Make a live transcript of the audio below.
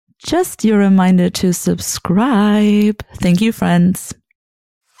just your reminder to subscribe. Thank you, friends.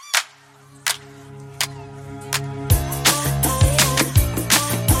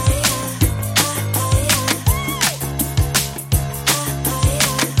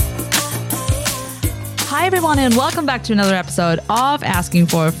 Hi, everyone, and welcome back to another episode of Asking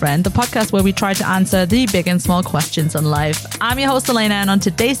for a Friend, the podcast where we try to answer the big and small questions in life. I'm your host, Elena, and on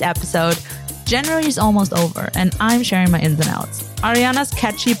today's episode, January is almost over, and I'm sharing my ins and outs. Ariana's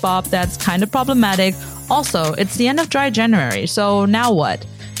catchy bop that's kind of problematic. Also, it's the end of dry January, so now what?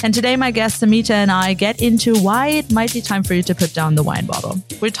 And today, my guest Samhita and I get into why it might be time for you to put down the wine bottle.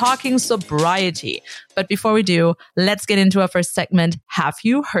 We're talking sobriety. But before we do, let's get into our first segment. Have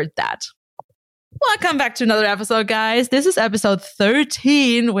you heard that? Welcome back to another episode, guys. This is episode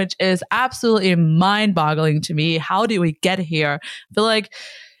 13, which is absolutely mind-boggling to me. How did we get here? I feel like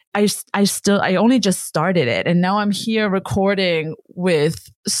I only just started it, and now I'm here recording with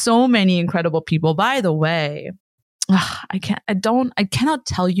so many incredible people. By the way, I cannot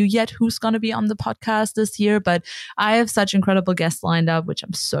tell you yet who's going to be on the podcast this year, but I have such incredible guests lined up, which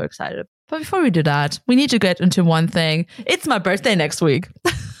I'm so excited about. But before we do that, we need to get into one thing. It's my birthday next week.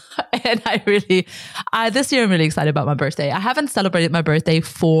 And this year I'm really excited about my birthday. I haven't celebrated my birthday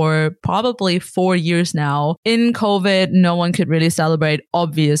for probably 4 years now. In COVID, no one could really celebrate,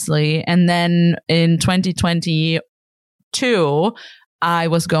 obviously. And then in 2022, I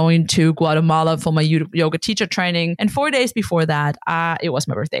was going to Guatemala for my yoga teacher training. And 4 days before that, it was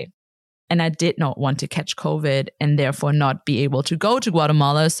my birthday. And I did not want to catch COVID and therefore not be able to go to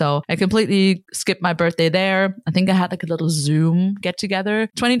Guatemala. So I completely skipped my birthday there. I think I had like a little Zoom get together.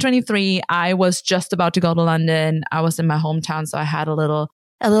 2023, I was just about to go to London. I was in my hometown. So I had a little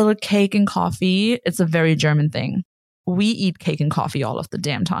cake and coffee. It's a very German thing. We eat cake and coffee all of the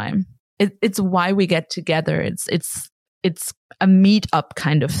damn time. It's why we get together. It's a meet-up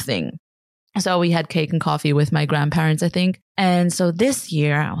kind of thing. So we had cake and coffee with my grandparents, I think. And so this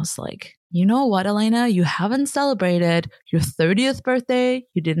year I was like, you know what, Elena? You haven't celebrated your 30th birthday.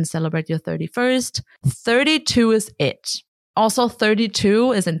 You didn't celebrate your 31st. 32 is it. Also,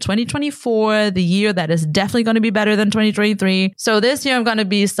 32 is in 2024, the year that is definitely going to be better than 2023. So this year I'm going to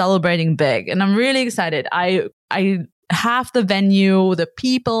be celebrating big, and I'm really excited. I have the venue. The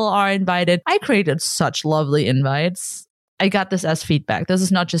people are invited. I created such lovely invites. I got this as feedback. This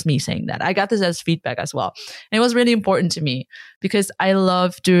is not just me saying that. I got this as feedback as well. And it was really important to me because I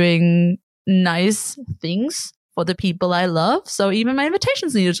love doing nice things for the people I love. So even my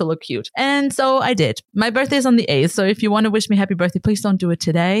invitations needed to look cute. And so I did. My birthday is on the 8th. So if you want to wish me happy birthday, please don't do it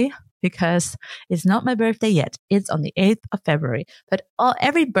today because it's not my birthday yet. It's on the 8th of February. But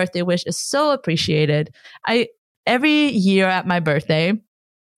every birthday wish is so appreciated. Every year at my birthday,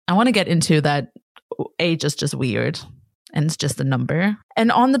 I want to get into that age is just weird. And it's just a number.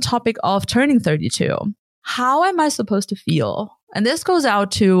 And on the topic of turning 32, how am I supposed to feel? And this goes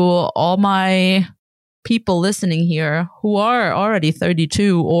out to all my people listening here who are already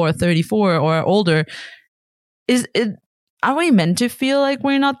 32 or 34 or older. Are we meant to feel like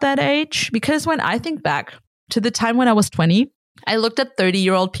we're not that age? Because when I think back to the time when I was 20, I looked at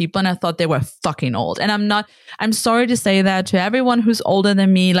 30-year-old people and I thought they were fucking old. And I'm sorry to say that to everyone who's older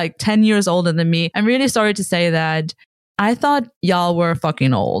than me, like 10 years older than me. I'm really sorry to say that. I thought y'all were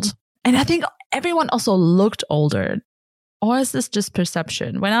fucking old. And I think everyone also looked older. Or is this just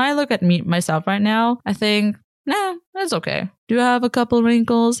perception? When I look at myself right now, I think, nah, that's okay. Do I have a couple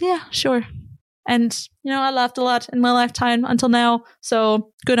wrinkles? Yeah, sure. And, I laughed a lot in my lifetime until now.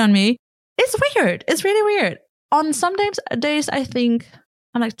 So good on me. It's weird. It's really weird. On some days, I think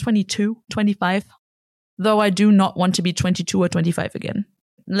I'm like 22, 25. Though I do not want to be 22 or 25 again.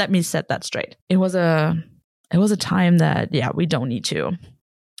 Let me set that straight. It was a time that, we don't need to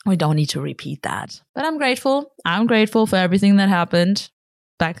repeat that. But I'm grateful. I'm grateful for everything that happened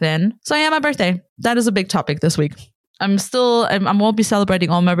back then. So my birthday. That is a big topic this week. I won't be celebrating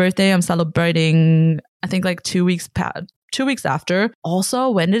on my birthday. I'm celebrating, I think like 2 weeks after. Also,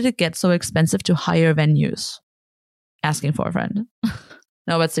 when did it get so expensive to hire venues? Asking for a friend.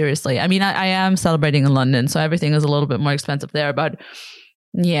 No, but seriously. I mean, I am celebrating in London, so everything is a little bit more expensive there. But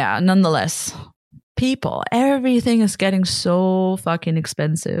yeah, nonetheless. People, everything is getting so fucking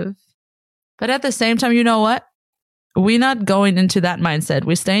expensive. But at the same time, you know what? We're not going into that mindset.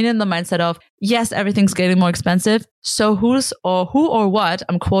 We're staying in the mindset of, yes, everything's getting more expensive. So who or what,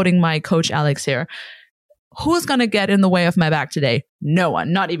 I'm quoting my coach Alex here, who's going to get in the way of my bag today? No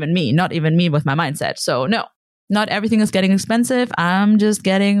one, not even me with my mindset. So no, not everything is getting expensive. I'm just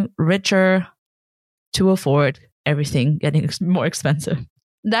getting richer to afford everything getting more expensive.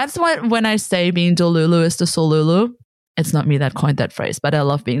 That's what when I say being Delulu is the Solulu. It's not me that coined that phrase, but I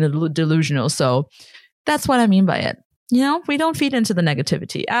love being delusional. So that's what I mean by it. We don't feed into the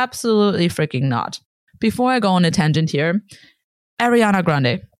negativity. Absolutely freaking not. Before I go on a tangent here, Ariana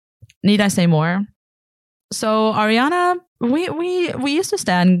Grande. Need I say more? So Ariana, we used to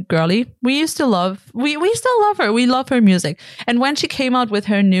stand girly. We still love her. We love her music. And when she came out with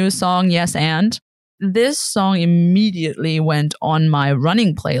her new song, Yes and, this song immediately went on my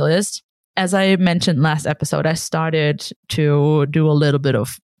running playlist. As I mentioned last episode, I started to do a little bit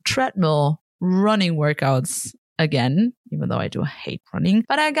of treadmill running workouts again, even though I do hate running.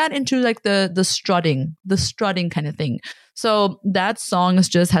 But I got into like the strutting kind of thing. So that song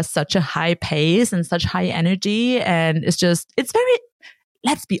has such a high pace and such high energy. And it's very,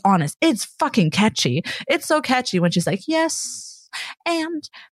 let's be honest, it's fucking catchy. It's so catchy when she's like, yes, and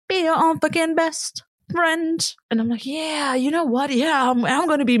be your own fucking best friend. And I'm like, yeah, you know what? Yeah, I'm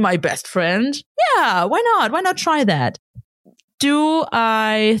going to be my best friend. Yeah, why not? Why not try that? Do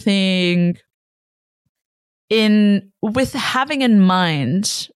I think with having in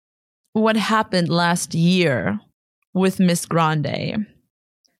mind what happened last year with Miss Grande,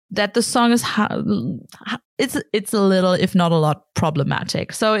 that the song is it's a little, if not a lot,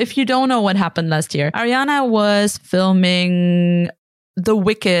 problematic. So if you don't know what happened last year, Ariana was filming the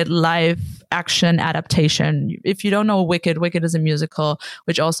Wicked live action adaptation. If you don't know Wicked is a musical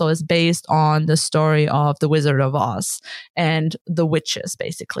which also is based on the story of the Wizard of Oz and the witches,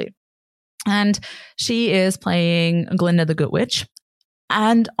 basically. And she is playing Glinda the Good Witch.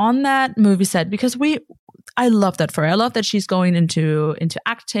 And on that movie set, because I love that for her. I love that she's going into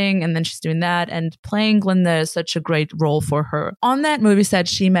acting and then she's doing that, and playing Glinda is such a great role for her. On that movie set,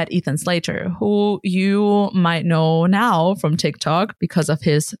 she met Ethan Slater, who you might know now from TikTok because of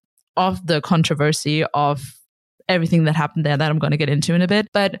the controversy of everything that happened there that I'm going to get into in a bit.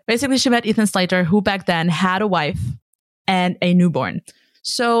 But basically she met Ethan Slater, who back then had a wife and a newborn.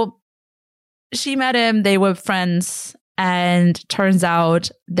 So she met him, they were friends, and turns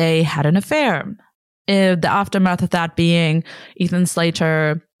out they had an affair. The aftermath of that being Ethan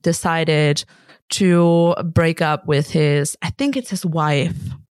Slater decided to break up with his wife.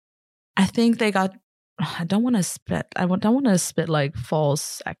 I think they got, I don't want to spit like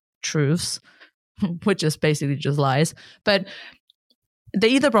false truths, which is basically just lies. But they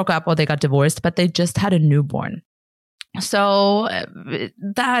either broke up or they got divorced, but they just had a newborn. So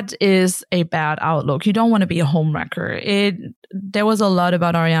that is a bad outlook. You don't want to be a homewrecker. There was a lot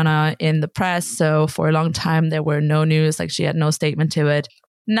about Ariana in the press. So for a long time, there were no news. Like, she had no statement to it.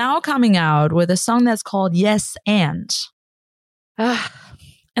 Now coming out with a song that's called Yes and.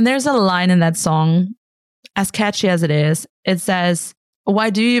 And there's a line in that song, as catchy as it is. It says, "Why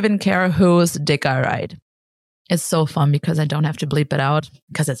do you even care whose dick I ride?" It's so fun because I don't have to bleep it out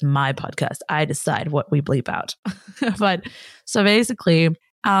because it's my podcast. I decide what we bleep out. But so basically,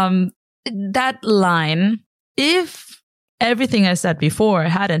 that line, if everything I said before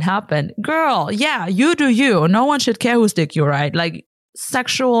hadn't happened, girl, yeah, you do you. No one should care whose dick you ride. Like,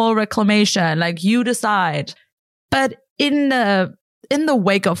 sexual reclamation, like, you decide. But in the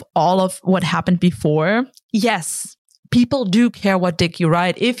wake of all of what happened before, yes, people do care what dick you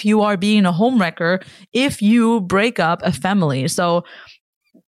ride if you are being a homewrecker, if you break up a family. So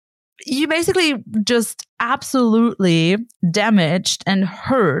you basically just absolutely damaged and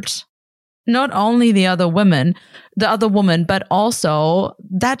hurt not only the other woman, but also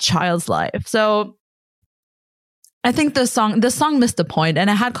that child's life. So I think the song missed the point,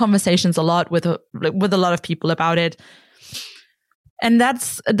 and I had conversations a lot with a lot of people about it. And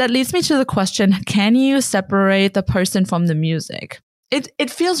that leads me to the question, can you separate the person from the music?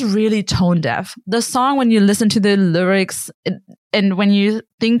 It feels really tone deaf. The song, when you listen to the lyrics and when you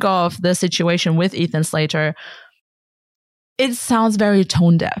think of the situation with Ethan Slater, it sounds very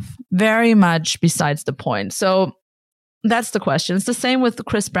tone deaf, very much besides the point. So that's the question. It's the same with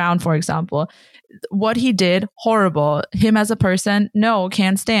Chris Brown, for example. What he did, horrible. Him as a person, no,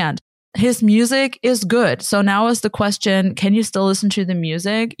 can't stand. His music is good. So now is the question, can you still listen to the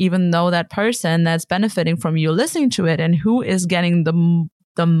music even though that person that's benefiting from you listening to it and who is getting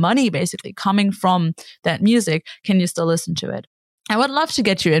the money basically coming from that music, can you still listen to it? I would love to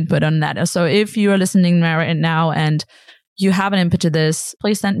get your input on that. So if you are listening right now and you have an input to this,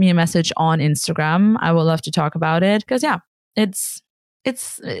 please send me a message on Instagram. I would love to talk about it because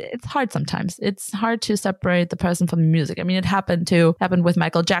it's hard sometimes. It's hard to separate the person from the music. I mean, it happened with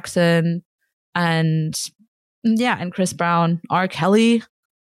Michael Jackson and Chris Brown, R. Kelly.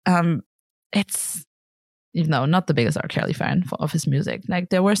 It's, even though I'm not the biggest R. Kelly fan of his music. Like,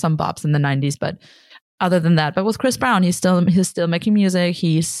 there were some bops in the 90s, but other than that, but with Chris Brown, he's still making music.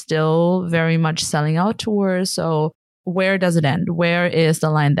 He's still very much selling out tours. So where does it end? Where is the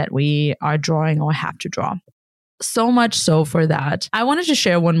line that we are drawing or have to draw? So much so for that. I wanted to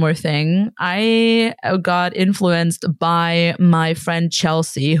share one more thing. I got influenced by my friend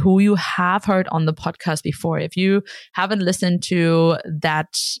Chelsea, who you have heard on the podcast before. If you haven't listened to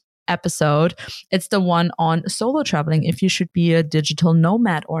that episode, it's the one on solo traveling, if you should be a digital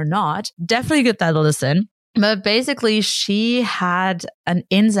nomad or not. Definitely give that a listen. But basically, she had an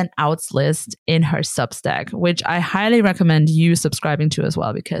ins and outs list in her Substack, which I highly recommend you subscribing to as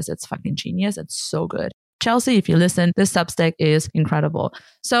well, because it's fucking genius. It's so good. Chelsea, if you listen, this Substack is incredible.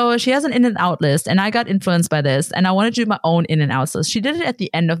 So she has an in and out list, and I got influenced by this, and I wanted to do my own in and outs list. She did it at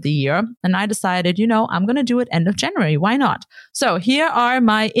the end of the year, and I decided, I'm going to do it end of January. Why not? So here are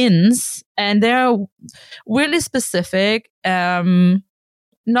my ins, and they're weirdly specific.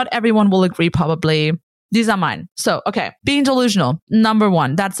 Not everyone will agree, probably. These are mine. So, okay. Being delusional. Number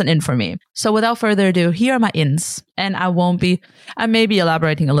one. That's an in for me. So without further ado, here are my ins. And I may be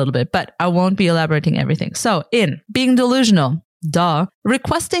elaborating a little bit, but I won't be elaborating everything. So in being delusional. Duh.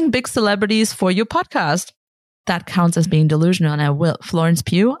 Requesting big celebrities for your podcast. That counts as being delusional. And I will. Florence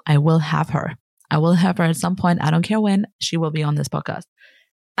Pugh, I will have her. I will have her at some point. I don't care when. She will be on this podcast.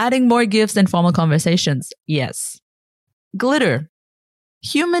 Adding more gifts and formal conversations. Yes. Glitter.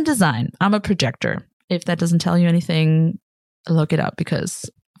 Human design. I'm a projector. If that doesn't tell you anything, look it up, because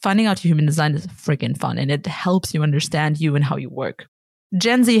finding out human design is freaking fun and it helps you understand you and how you work.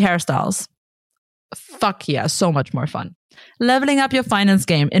 Gen Z hairstyles. Fuck yeah, so much more fun. Leveling up your finance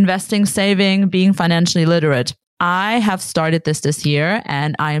game, investing, saving, being financially literate. I have started this year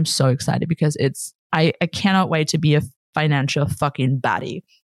and I am so excited because I cannot wait to be a financial fucking baddie.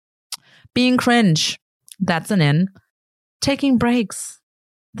 Being cringe. That's an in. Taking breaks.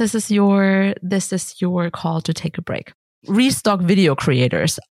 This is your call to take a break. Restock video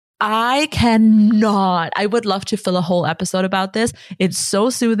creators. I would love to fill a whole episode about this. It's so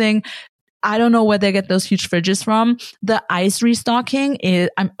soothing. I don't know where they get those huge fridges from. The ice restocking is,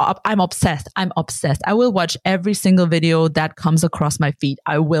 I'm obsessed. I'm obsessed. I will watch every single video that comes across my feed.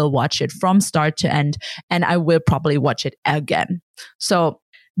 I will watch it from start to end, and I will probably watch it again. So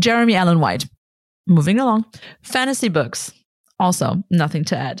Jeremy Allen White. Moving along. Fantasy books. Also, nothing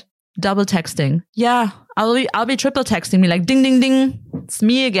to add. Double texting. Yeah, I'll be triple texting me like ding, ding, ding. It's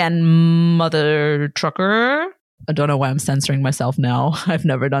me again, mother trucker. I don't know why I'm censoring myself now. I've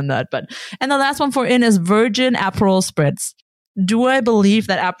never done that. And the last one for in is Virgin Aperol Spritz. Do I believe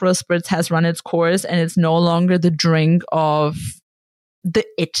that Aperol Spritz has run its course and it's no longer the drink of the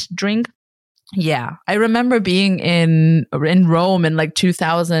it drink? Yeah, I remember being in Rome in like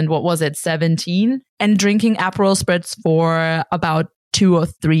 2017, and drinking Aperol Spritz for about 2 or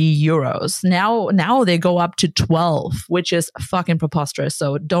 3 euros. Now they go up to 12, which is fucking preposterous.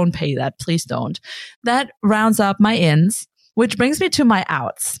 So don't pay that. Please don't. That rounds up my ins, which brings me to my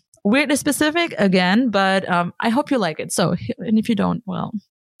outs. Weirdly specific again, but I hope you like it. So, and if you don't, well,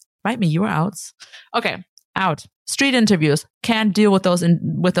 write me your outs. Okay, out. Street interviews. Can't deal with those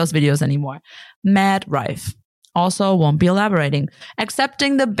videos anymore. Mad rife. Also won't be elaborating.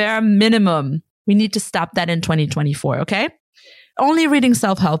 Accepting the bare minimum. We need to stop that in 2024, okay? Only reading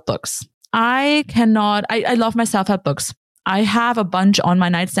self-help books. I love my self-help books. I have a bunch on my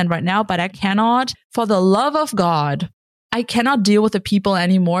nightstand right now, but I cannot, for the love of God, I cannot deal with the people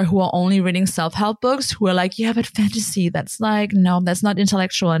anymore who are only reading self-help books, who are like, yeah, but fantasy, that's like, no, that's not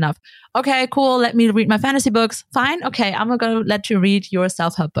intellectual enough. Okay, cool. Let me read my fantasy books. Fine. Okay, I'm going to let you read your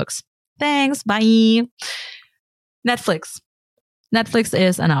self-help books. Thanks. Bye. Netflix. Netflix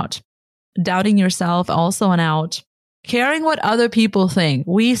is an out. Doubting yourself, also an out. Caring what other people think.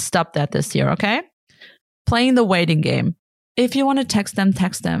 We stopped that this year, okay? Playing the waiting game. If you want to text them,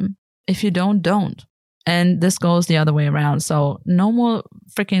 text them. If you don't, don't. And this goes the other way around. So no more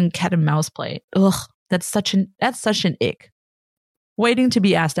freaking cat and mouse play. Ugh, that's such an ick. Waiting to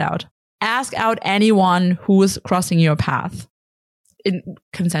be asked out. Ask out anyone who is crossing your path.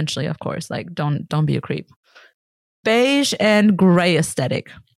 Consensually, of course. Like, don't be a creep. Beige and gray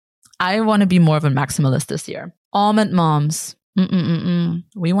aesthetic. I want to be more of a maximalist this year. Almond moms.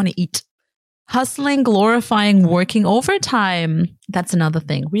 We want to eat. Hustling, glorifying, working overtime. That's another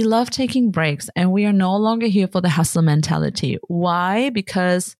thing. We love taking breaks and we are no longer here for the hustle mentality. Why?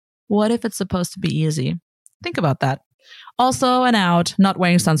 Because what if it's supposed to be easy? Think about that. Also, an out, not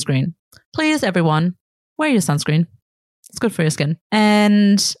wearing sunscreen. Please, everyone, wear your sunscreen. It's good for your skin.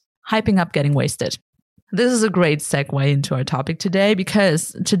 And hyping up getting wasted. This is a great segue into our topic today,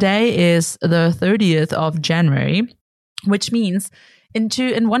 because today is the 30th of January, which means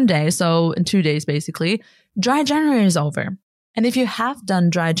in 1 day, so in 2 days basically, dry January is over. And if you have done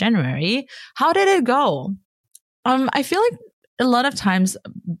dry January, how did it go? I feel like a lot of times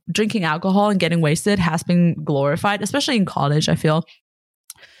drinking alcohol and getting wasted has been glorified, especially in college, I feel.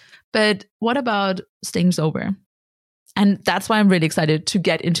 But what about staying sober? And that's why I'm really excited to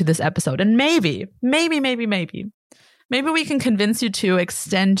get into this episode. And maybe we can convince you to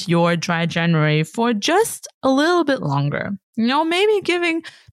extend your dry January for just a little bit longer. Maybe giving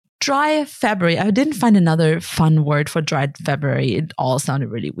dry February. I didn't find another fun word for dry February. It all sounded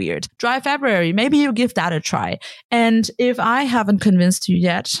really weird. Dry February. Maybe you give that a try. And if I haven't convinced you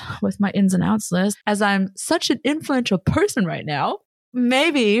yet with my ins and outs list, as I'm such an influential person right now,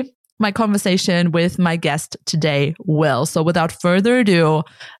 maybe my conversation with my guest today will. So without further ado,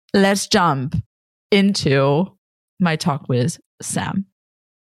 let's jump into my talk with Sam.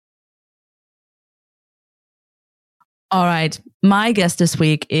 All right. My guest this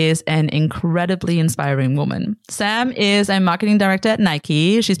week is an incredibly inspiring woman. Sam is a marketing director at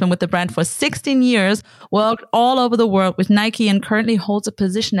Nike. She's been with the brand for 16 years, worked all over the world with Nike, and currently holds a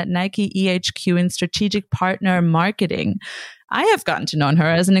position at Nike EHQ in strategic partner marketing. I have gotten to know her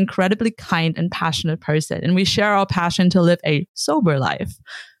as an incredibly kind and passionate person, and we share our passion to live a sober life.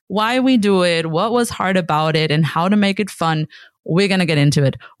 Why we do it, what was hard about it, and how to make it fun. We're going to get into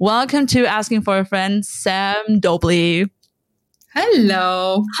it. Welcome to Asking for a Friend, Sam Doblie.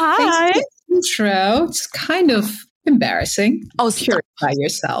 Hello. Hi. Thanks for the intro. It's kind of embarrassing. Oh, purify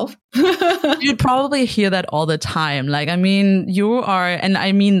yourself. You'd probably hear that all the time. You are, and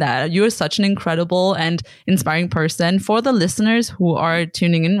I mean that, you're such an incredible and inspiring person. For the listeners who are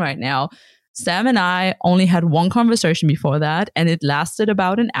tuning in right now, Sam and I only had one conversation before that, and it lasted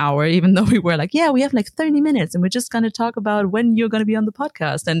about an hour, even though we were like, yeah, we have 30 minutes and we're just going to talk about when you're going to be on the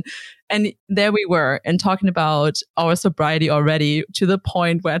podcast. And there we were, and talking about our sobriety already, to the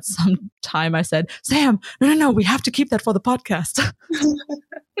point where at some time I said, Sam, no, we have to keep that for the podcast.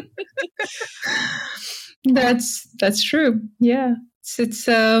 That's true. Yeah. It's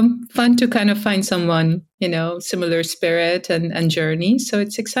fun to kind of find someone, similar spirit and journey. So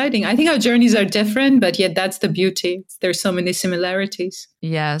it's exciting. I think our journeys are different, but yet that's the beauty. There's so many similarities.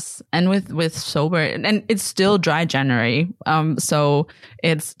 Yes. And with sober, and it's still dry January. So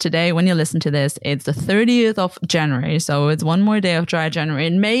it's today, when you listen to this, it's the 30th of January. So it's one more day of dry January.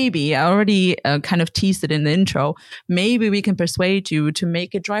 And maybe, I already kind of teased it in the intro, maybe we can persuade you to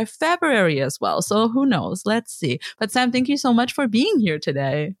make it dry February as well. So who knows? Let's see. But Sam, thank you so much for being here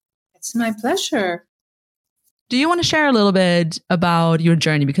today. It's my pleasure. Do you want to share a little bit about your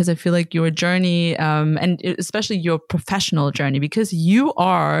journey? Because I feel like your journey, and especially your professional journey, because you've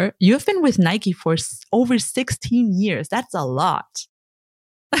been with Nike for over 16 years. That's a lot.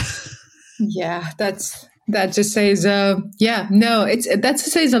 Yeah, that just says, that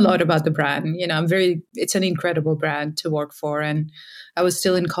says a lot about the brand. It's an incredible brand to work for. And I was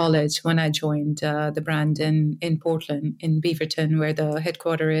still in college when I joined the brand in Portland, in Beaverton, where the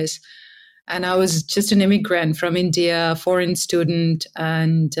headquarters is. And I was just an immigrant from India, foreign student,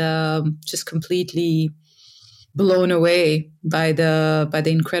 and just completely blown away by the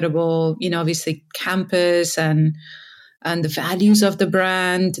incredible, obviously campus and the values of the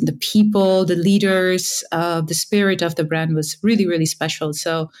brand, the people, the leaders, the spirit of the brand was really, really special.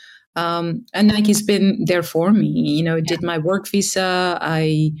 So, and Nike's been there for me. Did my work visa.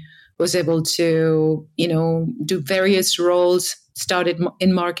 I was able to, do various roles. Started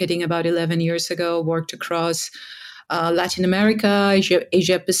in marketing about 11 years ago, worked across Latin America,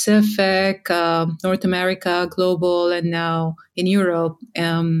 Asia Pacific, North America, global, and now in Europe.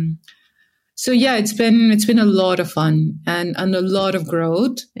 So yeah, it's been a lot of fun and a lot of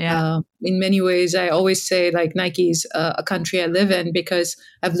growth. Yeah. In many ways, I always say Nike is a country I live in, because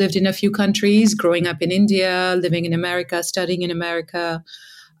I've lived in a few countries, growing up in India, living in America, studying in America.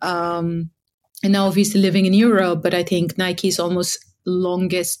 And now obviously living in Europe, but I think Nike is almost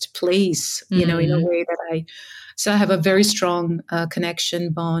longest place, in a way that I have a very strong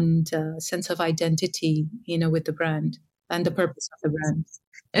connection, bond, sense of identity, with the brand and the purpose of the brand.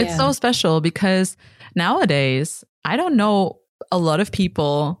 It's so special, because nowadays, I don't know a lot of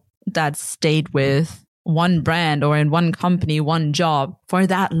people that stayed with one brand or in one company, one job for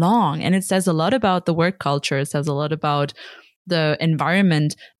that long. And it says a lot about the work culture. It says a lot about the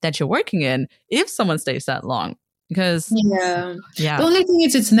environment that you're working in if someone stays that long. Because the only thing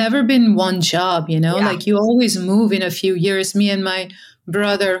is, it's never been one job, you always move in a few years. Me and my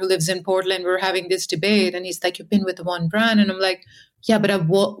brother who lives in Portland, we're having this debate, and he's like, you've been with one brand, and I'm like, yeah, but I've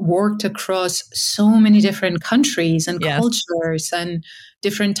worked across so many different countries and cultures and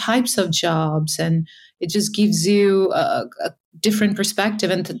different types of jobs, and it just gives you a different perspective.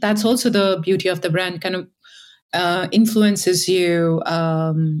 And that's also the beauty of the brand, kind of influences you,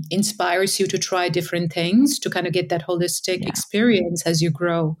 inspires you to try different things, to kind of get that holistic experience as you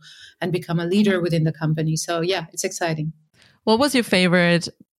grow and become a leader within the company. So yeah, it's exciting. What was your favorite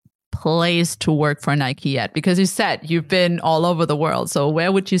place to work for Nike yet? Because you said you've been all over the world. So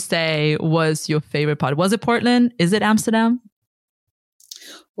where would you say was your favorite part? Was it Portland? Is it Amsterdam?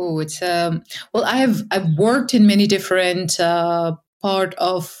 Oh, it's well, I've worked in many different part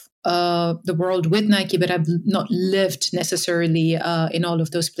of the world with Nike, but I've not lived necessarily in all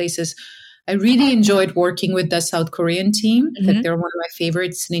of those places. I really enjoyed working with the South Korean team. Like, they're one of my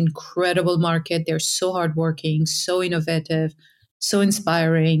favorites. An incredible market. They're so hardworking, so innovative, so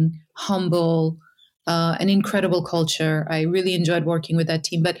inspiring, humble, an incredible culture. I really enjoyed working with that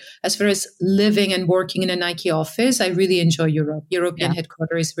team. But as far as living and working in a Nike office, I really enjoy Europe. European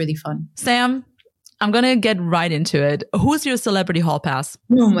headquarters is really fun. Sam, I'm going to get right into it. Who's your celebrity hall pass?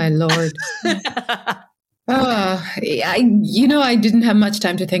 Oh, my Lord. I didn't have much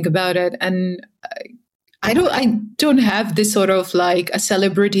time to think about it. And I don't have this sort of like a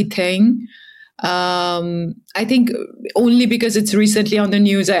celebrity thing. I think only because it's recently on the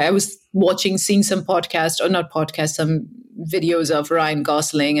news. I was seeing some some videos of Ryan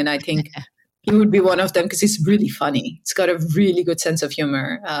Gosling, and I think he would be one of them because he's really funny. He's got a really good sense of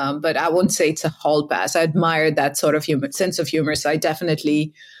humor. But I won't say it's a hall pass. I admire that sort of sense of humor. So I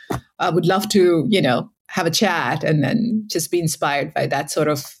definitely would love to, have a chat and then just be inspired by that sort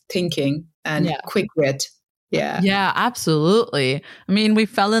of thinking and quick wit. Yeah, absolutely. I mean, we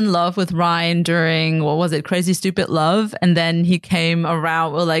fell in love with Ryan during, what was it, Crazy Stupid Love? And then he came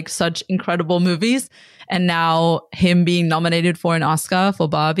around with like such incredible movies. And now him being nominated for an Oscar for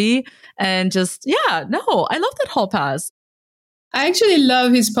Barbie. And just, I love that hall pass. I actually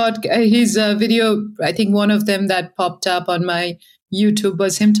love his video. I think one of them that popped up on my YouTube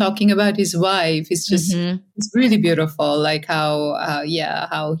was him talking about his wife. It's just, it's really beautiful. Like how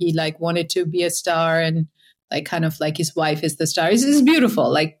he like wanted to be a star and like kind of like his wife is the star. It's beautiful.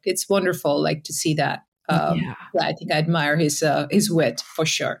 Like, it's wonderful. Like to see that. I think I admire his wit for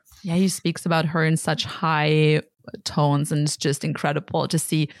sure. Yeah, he speaks about her in such high tones, and it's just incredible to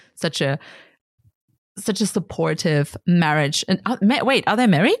see such a supportive marriage. And wait, are they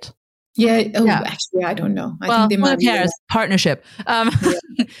married? Yeah. Actually, I don't know. I think they might be. Partnership.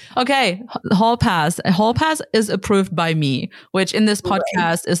 Okay. Hall pass. A hall pass is approved by me, which in this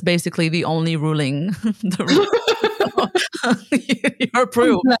podcast is basically the only ruling. You're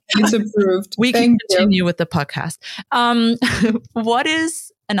approved. It's approved. We can continue with the podcast. What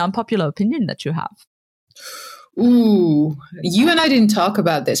is an unpopular opinion that you have? Ooh, you and I didn't talk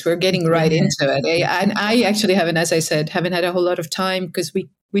about this. We're getting right into it. And I actually haven't, as I said, haven't had a whole lot of time because we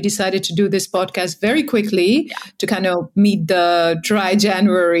decided to do this podcast very quickly to kind of meet the dry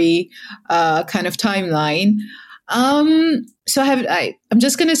January kind of timeline. So I'm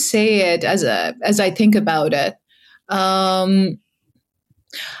just going to say it as I think about it. I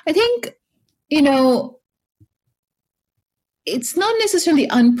think, it's not necessarily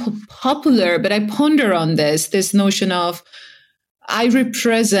unpopular, but I ponder on this notion of I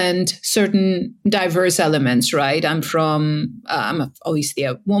represent certain diverse elements, right? I'm obviously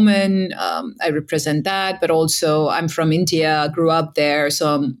a woman. I represent that, but also I'm from India, grew up there.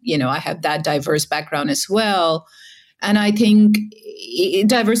 So, I have that diverse background as well. And I think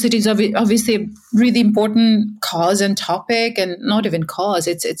diversity is obviously a really important cause and topic, and not even cause.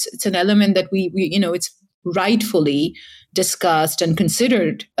 It's an element that we it's rightfully discussed and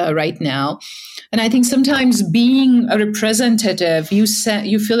considered right now. And I think sometimes being a representative, you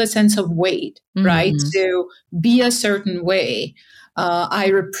feel a sense of weight, right? To be a certain way. I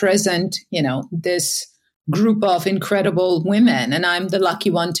represent, this group of incredible women, and I'm the lucky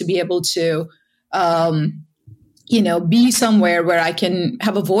one to be able to, be somewhere where I can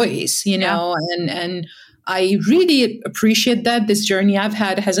have a voice, and I really appreciate that. This journey I've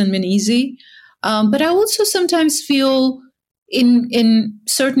had hasn't been easy. But I also sometimes feel in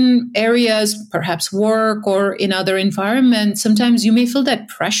certain areas, perhaps work or in other environments, sometimes you may feel that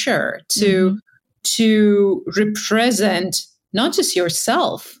pressure to represent not just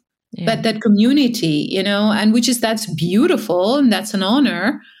yourself, but that community, and that's beautiful and that's an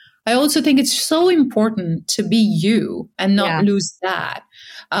honor. I also think it's so important to be you and not lose that.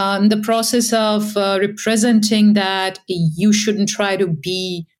 The process of representing that, you shouldn't try to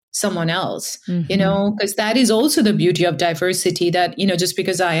be someone else, because that is also the beauty of diversity, that, just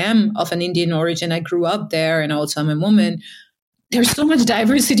because I am of an Indian origin, I grew up there, and also I'm a woman, there's so much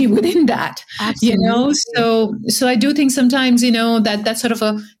diversity within that. Absolutely. So I do think sometimes, that sort of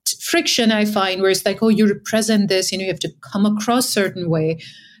a friction I find where it's like, oh, you represent this, you have to come across a certain way.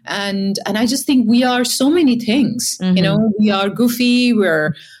 And I just think we are so many things. We are goofy,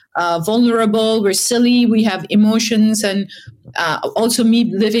 we're vulnerable, we're silly, we have emotions. And also me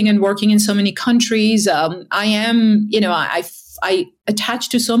living and working in so many countries, I am, I attach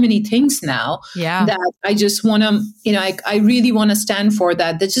to so many things now that I just want to, I really want to stand for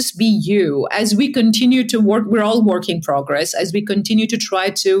that just be you. As we continue to work, we're all work in progress. As we continue to try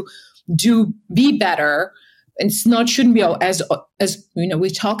to be better, shouldn't be as we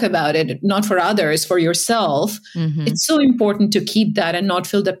talk about it, not for others, for yourself. It's so important to keep that and not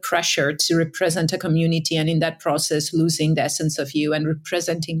feel the pressure to represent a community, and in that process losing the essence of you and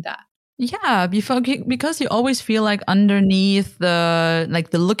representing that. Yeah, because you always feel like underneath the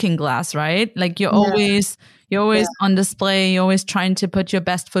looking glass, right? Like you're always on display. You're always trying to put your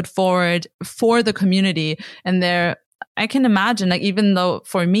best foot forward for the community. And I can imagine, like, even though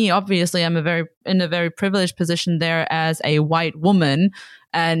for me, obviously, I'm in a very privileged position there as a white woman,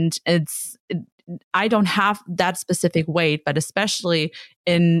 and I don't have that specific weight, but especially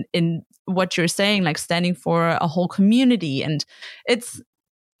in what you're saying, like standing for a whole community, and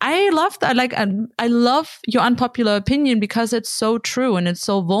I love that. Like, I love your unpopular opinion because it's so true and it's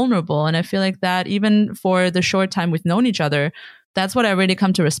so vulnerable. And I feel like that even for the short time we've known each other, that's what I really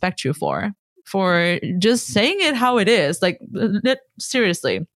come to respect you for just saying it how it is. Like,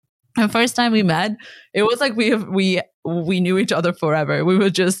 seriously, the first time we met, it was like we knew each other forever. We were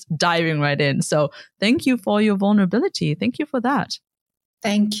just diving right in. So thank you for your vulnerability. Thank you for that.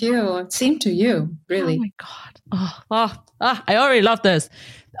 Thank you. Same to you, really. Oh my God. I already love this.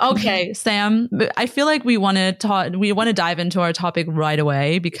 Okay, Sam, I feel like we want to dive into our topic right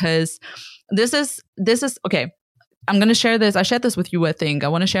away, because this is okay. I'm going to share this. I shared this with you, I think. I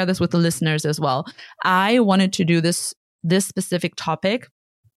want to share this with the listeners as well. I wanted to do this specific topic,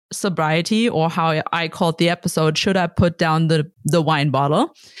 sobriety, or how I called the episode, should I put down the wine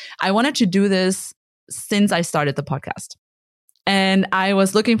bottle? I wanted to do this since I started the podcast. And I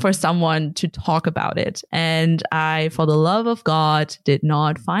was looking for someone to talk about it. And I, for the love of God, did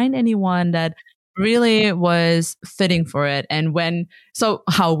not find anyone that really was fitting for it. And so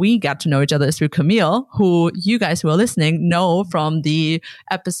how we got to know each other is through Camille, who you guys who are listening know from the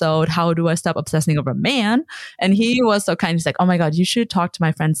episode, How Do I Stop Obsessing Over a Man? And he was so kind. He's like, oh my God, you should talk to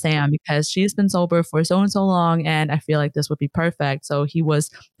my friend Sam, because she's been sober for so and so long. And I feel like this would be perfect. So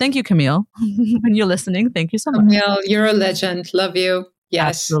thank you, Camille. When you're listening, thank you so much. Camille, you're a legend. Love you.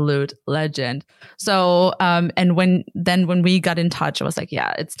 Yes. Absolute legend. So, and when we got in touch, I was like,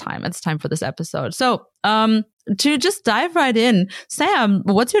 yeah, it's time for this episode. So, to just dive right in, Sam,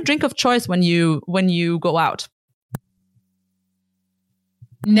 what's your drink of choice when you go out?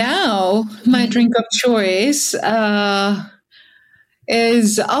 Now, my drink of choice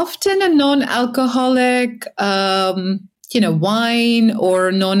is often a non-alcoholic, wine,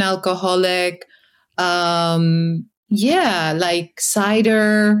 or non-alcoholic, like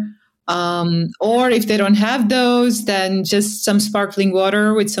cider, or if they don't have those, then just some sparkling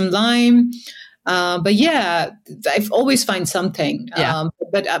water with some lime. But yeah, I've always find something. Yeah.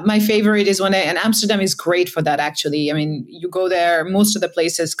 But my favorite is and Amsterdam is great for that, actually. I mean, you go there, most of the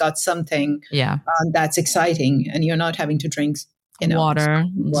places got something that's exciting, and you're not having to drink, water.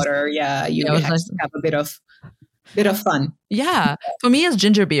 Yeah, you have to have a bit of fun. Yeah. For me, it's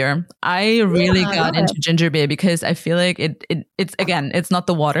ginger beer. I really got into ginger beer because I feel like it's not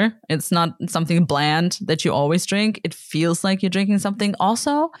the water. It's not something bland that you always drink. It feels like you're drinking something.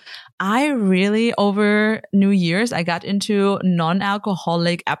 Also, I really, over New Year's, I got into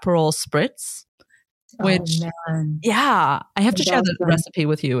non-alcoholic Aperol spritz. Which, I have to share the recipe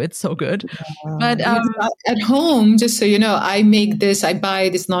with you. It's so good. But at home, just so you know, I buy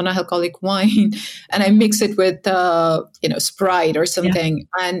this non-alcoholic wine and I mix it with, Sprite or something.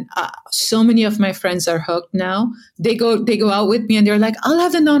 Yeah. And so many of my friends are hooked now. They go out with me and they're like, I'll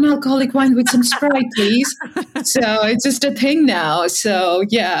have the non-alcoholic wine with some Sprite, please. So it's just a thing now. So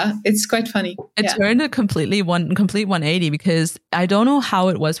yeah, it's quite funny. It turned a complete 180, because I don't know how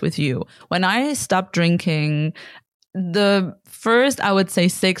it was with you. When I stopped drinking, the first, I would say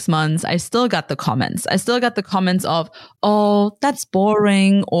 6 months, I still got the comments. Of, oh, that's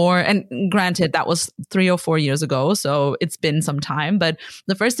boring. And granted, that was 3 or 4 years ago, so it's been some time. But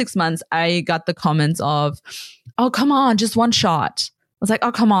the first 6 months, I got the comments of, oh, come on, just one shot. I was like,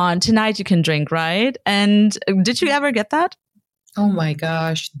 oh, come on, tonight you can drink, right? And did you ever get that? Oh my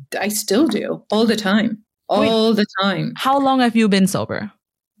gosh, I still do all the time. The time. How long have you been sober?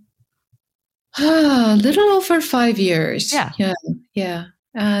 A little over 5 years. Yeah.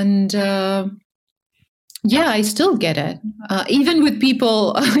 And I still get it. Even with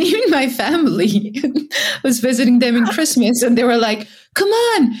people, even my family, I was visiting them in Christmas and they were like, come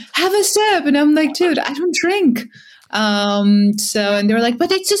on, have a sip. And I'm like, dude, I don't drink. And they're like,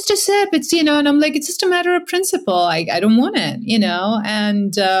 but it's just a sip. It's, and I'm like, it's just a matter of principle. I don't want it,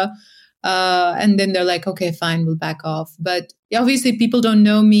 and then they're like, okay, fine, we'll back off. But obviously people don't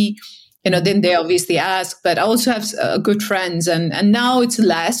know me. Then they obviously ask, but I also have good friends, and now it's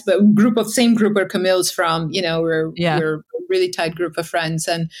less, but same group where Camille's from, we're a really tight group of friends,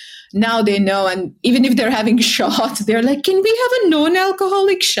 and now they know, and even if they're having shots, they're like, can we have a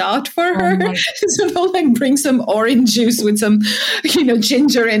non-alcoholic shot for her? So they'll like bring some orange juice with some,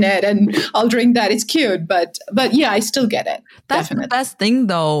 ginger in it, and I'll drink that. It's cute, but yeah, I still get it. That's definitely. The best thing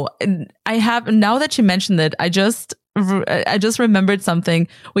though. Now that you mentioned it, I just remembered something.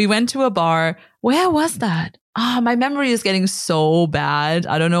 We went to a bar. Where was that? My memory is getting so bad.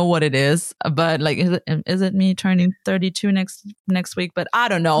 I don't know what it is, but like, is it me turning 32 next week? But I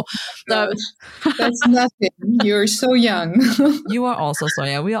don't know. That's nothing. You're so young. You are also so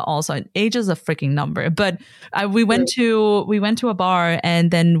young. We are also, age is a freaking number. But we went to a bar, and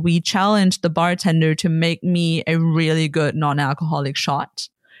then we challenged the bartender to make me a really good non-alcoholic shot.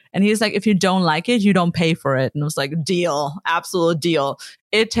 And he's like, if you don't like it, you don't pay for it. And I was like, deal, absolute deal.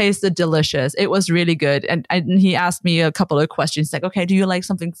 It tasted delicious. It was really good. And he asked me a couple of questions like, okay, do you like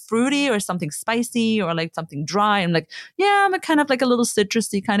something fruity or something spicy or like something dry? I'm like, yeah, I'm a kind of like a little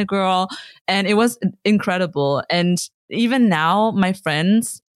citrusy kind of girl. And it was incredible. And even now, my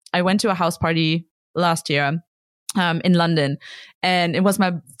friends, I went to a house party last year in London, and it was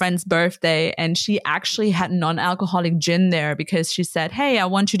my friend's birthday, and she actually had non-alcoholic gin there because she said, hey, I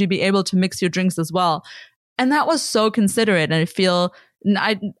want you to be able to mix your drinks as well. And that was so considerate. And I feel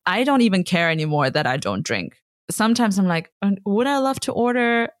I don't even care anymore that I don't drink. Sometimes I'm like, would I love to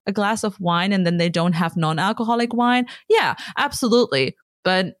order a glass of wine and then they don't have non-alcoholic wine? Yeah, absolutely.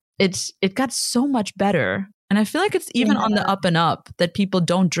 But it got so much better. And I feel like it's even on the up and up that people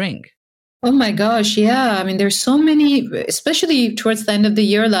don't drink. Oh my gosh, yeah. I mean, there's so many, especially towards the end of the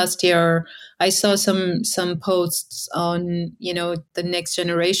year last year, I saw some posts on, the next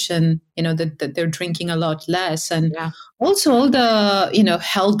generation, that they're drinking a lot less. And also all the,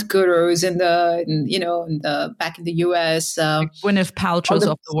 health gurus in the back in the US. Like Gwyneth Paltrow's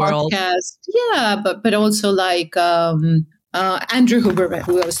of the world. Yeah, but also like Andrew Huberman,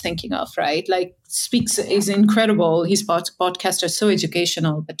 who I was thinking of, right? Like is incredible. His podcasts are so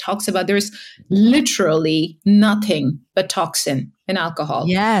educational, but talks about there's literally nothing but toxin in alcohol.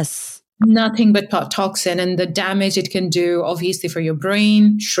 Yes. Nothing but toxin, and the damage it can do, obviously, for your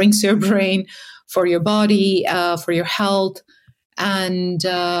brain, shrinks your brain, for your body, for your health. And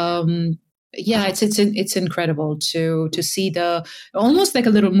it's incredible to see the almost like a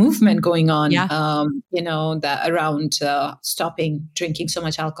little movement going on, around stopping drinking so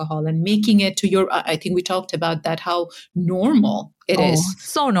much alcohol and making it to I think we talked about that, how normal it is.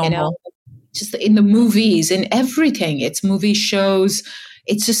 So normal. Just in the movies, in everything. It's movie shows.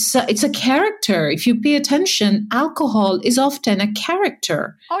 It's a character. If you pay attention, alcohol is often a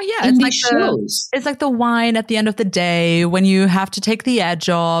character. Oh yeah, in these shows. It's like the wine at the end of the day when you have to take the edge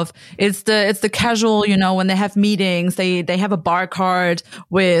off. It's the casual, when they have meetings, they have a bar cart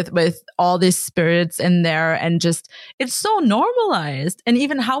with all these spirits in there, and just it's so normalized. And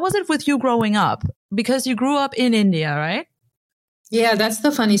even how was it with you growing up? Because you grew up in India, right? Yeah, that's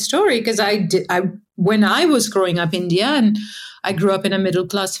the funny story, because when I was growing up in India, and I grew up in a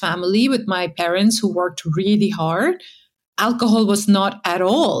middle-class family with my parents who worked really hard, alcohol was not at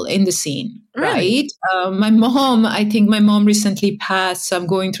all in the scene, right? I think my mom recently passed, so I'm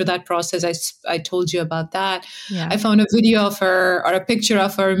going through that process. I told you about that. Yeah. I found a video of her, or a picture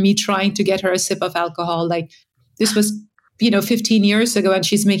of her, me trying to get her a sip of alcohol. Like, this was 15 years ago, and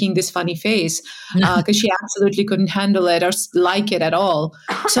she's making this funny face because she absolutely couldn't handle it or like it at all.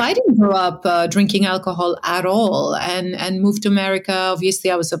 So I didn't grow up drinking alcohol at all, and moved to America. Obviously,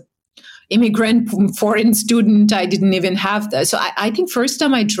 I was a immigrant, foreign student. I didn't even have that. So I think first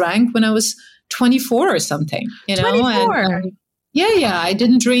time I drank when I was 24 or something. 24. Yeah, I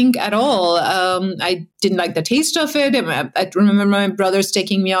didn't drink at all. I didn't like the taste of it. I remember my brothers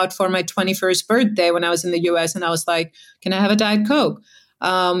taking me out for my 21st birthday when I was in the US, and I was like, can I have a Diet Coke?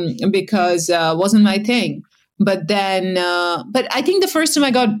 Because it wasn't my thing. But then, but I think the first time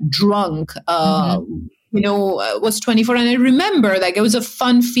I got drunk, was 24. And I remember like it was a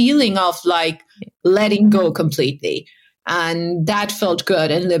fun feeling of like letting go completely. And that felt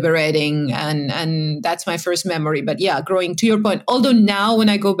good and liberating. And that's my first memory. But yeah, growing to your point, although now when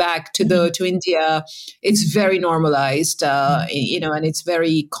I go back to India, it's very normalized, and it's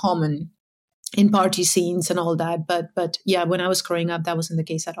very common in party scenes and all that. But yeah, when I was growing up, that wasn't the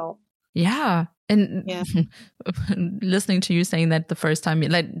case at all. Yeah. And Yeah. listening to you saying that the first time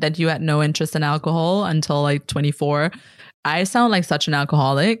that you had no interest in alcohol until like 24, I sound like such an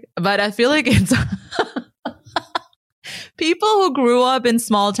alcoholic, but I feel like it's people who grew up in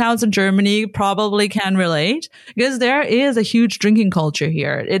small towns in Germany probably can relate because there is a huge drinking culture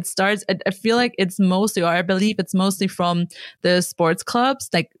here. It starts, I feel like it's mostly, or I believe it's mostly from the sports clubs.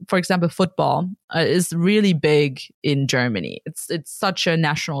 Like, for example, football is really big in Germany. It's such a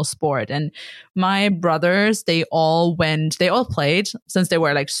national sport. And my brothers, they all played since they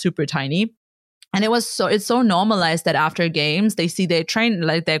were like super tiny. And it's so normalized that after games, they train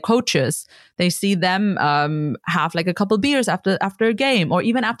like their coaches. They see them have like a couple beers after a game or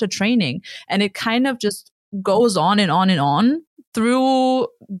even after training. And it kind of just goes on and on and on through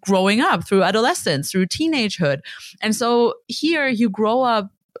growing up, through adolescence, through teenagehood. And so here you grow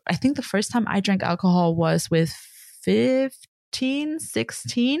up. I think the first time I drank alcohol was with 15,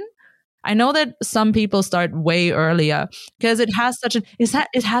 16. I know that some people start way earlier because it has such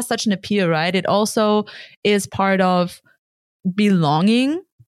an appeal, right? It also is part of belonging,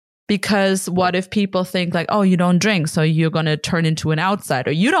 because what if people think like, oh, you don't drink, so you're going to turn into an outsider?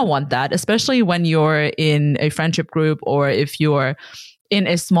 You don't want that, especially when you're in a friendship group or if you're in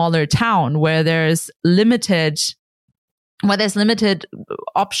a smaller town where there's limited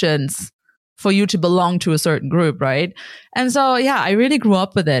options for you to belong to a certain group, right? And so, yeah, I really grew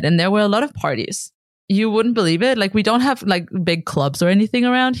up with it. And there were a lot of parties. You wouldn't believe it. Like, we don't have like big clubs or anything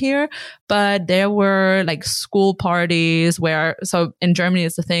around here, but there were like school parties so in Germany,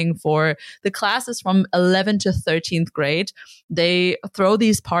 it's a thing for the classes from 11th to 13th grade. They throw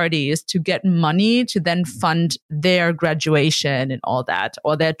these parties to get money to then fund their graduation and all that,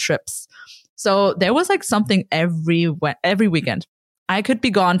 or their trips. So there was like something every weekend. I could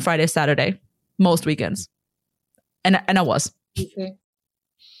be gone Friday, Saturday, most weekends. And I was. Okay.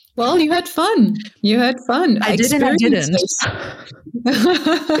 Well, you had fun. I didn't.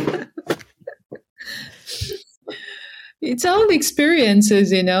 It's all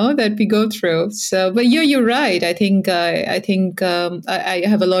experiences, that we go through. So, but you're right. I think I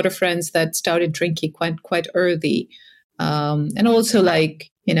have a lot of friends that started drinking quite early, and also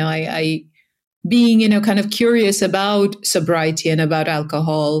like I being kind of curious about sobriety and about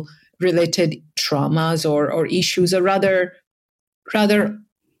alcohol related traumas or issues, or rather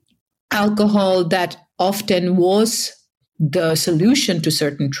alcohol that often was the solution to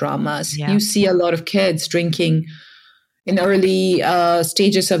certain traumas. Yeah. You see a lot of kids drinking in early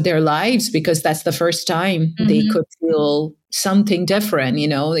stages of their lives because that's the first time they could feel something different,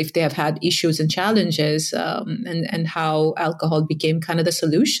 if they have had issues and challenges, and how alcohol became kind of the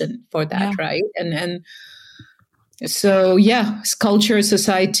solution for that, right? And so, yeah, culture,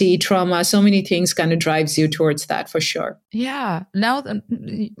 society, trauma, so many things kind of drives you towards that for sure. Yeah. Now,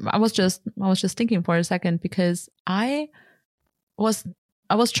 I was just thinking for a second, because I was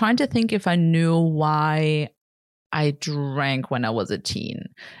trying to think if I knew why I drank when I was a teen.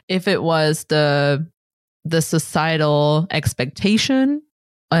 If it was the societal expectation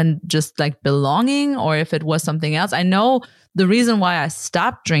and just like belonging, or if it was something else. I know the reason why I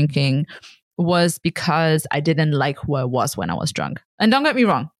stopped drinking was because I didn't like who I was when I was drunk. And don't get me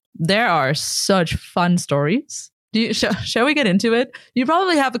wrong, there are such fun stories. Shall we get into it? You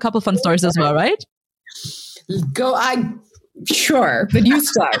probably have a couple fun stories as well, right? Sure, but you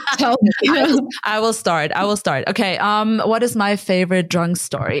start. Tell me. I will start. Okay. What is my favorite drunk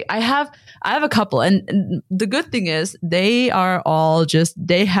story? I have a couple, and the good thing is they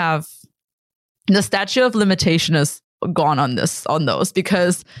have the statute of limitation is gone on those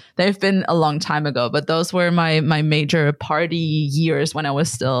because they've been a long time ago. But those were my major party years when I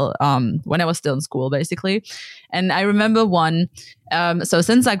was still in school, basically. And I remember one. So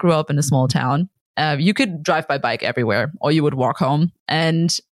since I grew up in a small town, you could drive by bike everywhere, or you would walk home.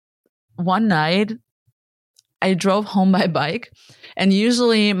 And one night, I drove home by bike, and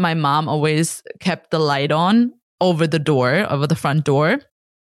usually my mom always kept the light on over the front door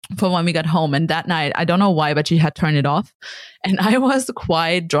for when we got home. And that night, I don't know why, but she had turned it off. And I was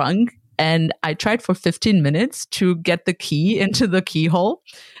quite drunk, and I tried for 15 minutes to get the key into the keyhole.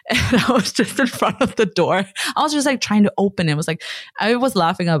 And I was just in front of the door. I was just like trying to open it. I was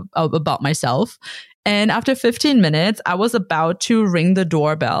laughing about myself. And after 15 minutes, I was about to ring the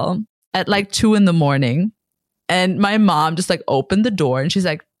doorbell at like 2 a.m. And my mom just like opened the door, and she's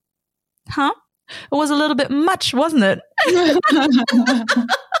like, huh? It was a little bit much, wasn't it? And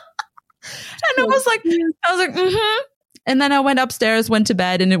I was like, mm-hmm. And then I went upstairs, went to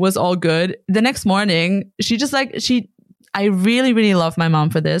bed, and it was all good. The next morning, I really, really love my mom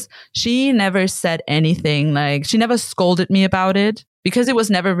for this. She never said anything. Like, she never scolded me about it. because it was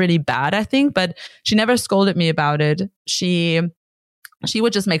never really bad, I think, but she never scolded me about it. She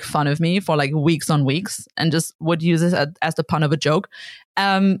would just make fun of me for like weeks on weeks and just would use it as the pun of a joke.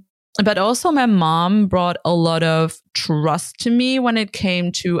 But also my mom brought a lot of trust to me when it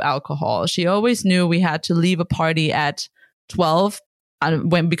came to alcohol. She always knew we had to leave a party at 12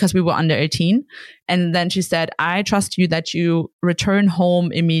 because we were under 18. And then she said, I trust you that you return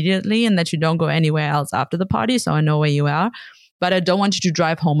home immediately and that you don't go anywhere else after the party. So I know where you are. But I don't want you to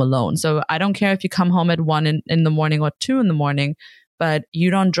drive home alone. So I don't care if you come home at 1 in the morning or 2 in the morning, but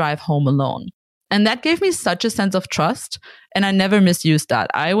you don't drive home alone. And that gave me such a sense of trust. And I never misused that.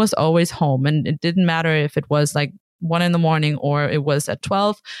 I was always home, and it didn't matter if it was like 1 in the morning or it was at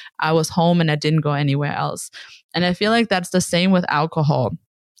 12. I was home and I didn't go anywhere else. And I feel like that's the same with alcohol.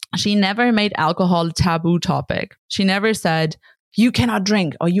 She never made alcohol a taboo topic. She never said, you cannot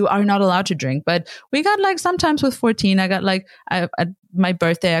drink or you are not allowed to drink. But we got like sometimes with 14, I got like at my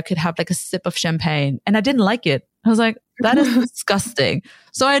birthday, I could have like a sip of champagne and I didn't like it. I was like, that is disgusting.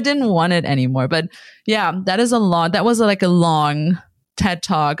 So I didn't want it anymore. But yeah, that was like a long TED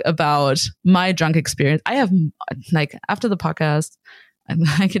talk about my drunk experience. I have like after the podcast,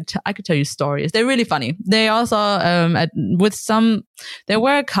 I could tell you stories. They're really funny. They also there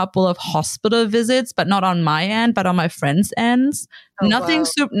were a couple of hospital visits, but not on my end, but on my friends' ends. Oh,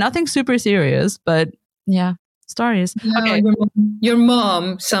 Nothing super serious, but yeah, stories. No, okay, your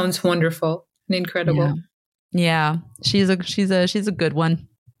mom sounds wonderful and incredible. Yeah, she's a good one.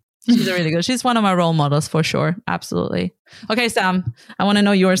 She's a really good. She's one of my role models for sure. Absolutely. Okay, Sam, I want to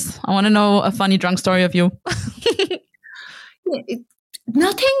know yours. I want to know a funny drunk story of you.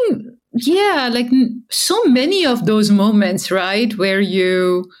 Nothing. Yeah, like so many of those moments, right? Where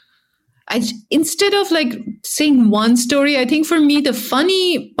instead of like saying one story, I think for me, the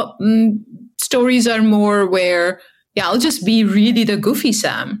funny stories are more where, I'll just be really the goofy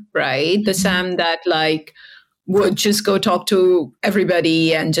Sam, right? The Sam that like would just go talk to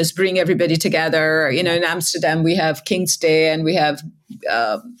everybody and just bring everybody together. In Amsterdam, we have King's Day and we have,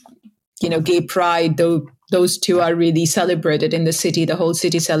 Gay Pride, though. Those two are really celebrated in the city. The whole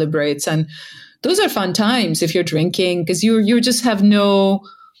city celebrates. And those are fun times if you're drinking because you just have no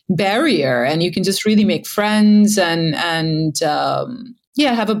barrier and you can just really make friends and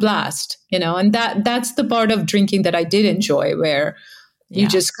have a blast, and that's the part of drinking that I did enjoy where you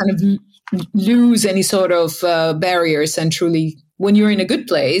just kind of lose any sort of barriers and truly when you're in a good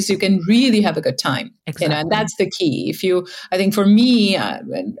place, you can really have a good time. Exactly. And that's the key. I think for me,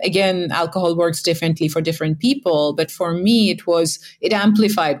 again, alcohol works differently for different people, but for me, it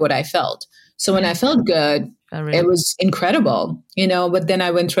amplified what I felt. So when I felt good, it was incredible, but then I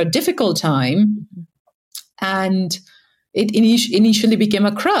went through a difficult time and it initially became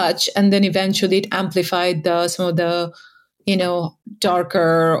a crutch. And then eventually it amplified some of the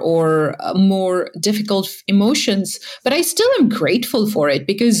darker or more difficult emotions. But I still am grateful for it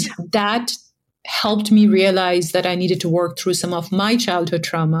because that helped me realize that I needed to work through some of my childhood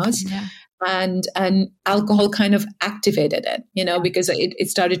traumas. Yeah. And alcohol kind of activated it, because it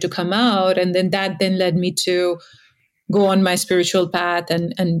started to come out. And then that led me to go on my spiritual path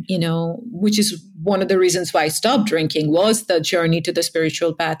and which is one of the reasons why I stopped drinking was the journey to the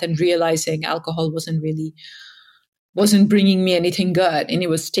spiritual path and realizing alcohol wasn't bringing me anything good and it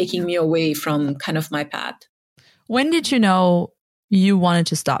was taking me away from kind of my path. When did you know you wanted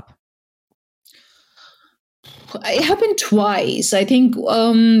to stop? It happened twice, I think.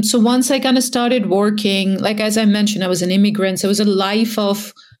 So once I kind of started working, like as I mentioned, I was an immigrant. So it was a life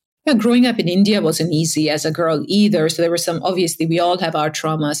of growing up in India wasn't easy as a girl either. So there were obviously we all have our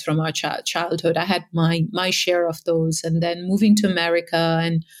traumas from our childhood. I had my share of those. And then moving to America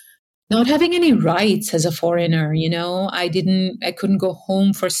and not having any rights as a foreigner, I couldn't go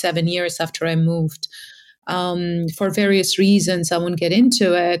home for 7 years after I moved for various reasons. I won't get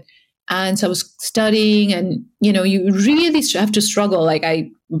into it. And so I was studying and, you really have to struggle. Like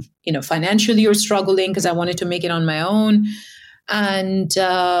financially you're struggling because I wanted to make it on my own. And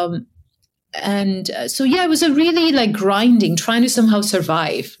so, it was a really like grinding, trying to somehow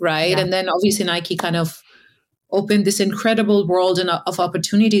survive. Right. Yeah. And then obviously Nike kind of opened this incredible world of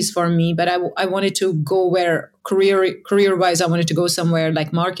opportunities for me. But I wanted to go where career-wise, I wanted to go somewhere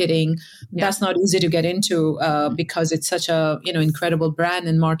like marketing. Yeah. That's not easy to get into because it's such a, incredible brand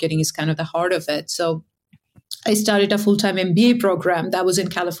and marketing is kind of the heart of it. So I started a full-time MBA program that was in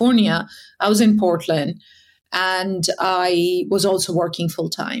California. I was in Portland and I was also working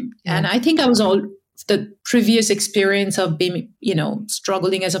full-time. Yeah. And I think I was all the previous experience of being,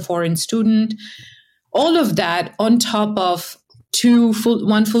 struggling as a foreign student, all of that on top of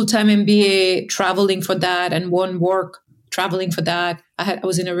one full-time MBA, traveling for that, and one work traveling for that. I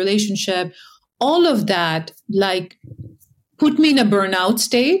was in a relationship. All of that like put me in a burnout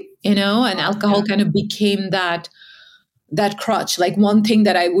state, and alcohol kind of became that crutch, like one thing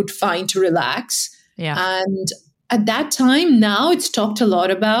that I would find to relax. Yeah. And at that time, now it's talked a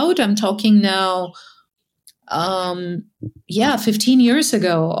lot about. I'm talking now, 15 years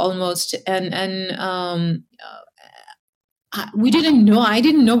ago almost. We didn't know. I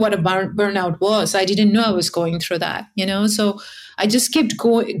didn't know what a burnout was. I didn't know I was going through that, So I just kept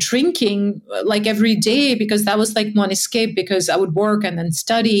drinking like every day because that was like one escape, because I would work and then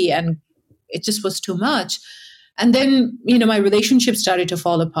study, and it just was too much. And then, my relationship started to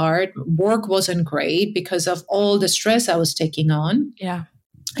fall apart. Work wasn't great because of all the stress I was taking on. Yeah.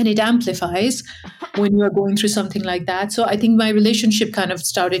 And it amplifies when you're going through something like that. So I think my relationship kind of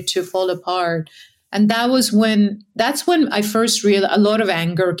started to fall apart. And that's when I first realized a lot of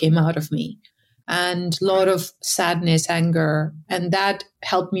anger came out of me, and a lot of sadness, anger. And that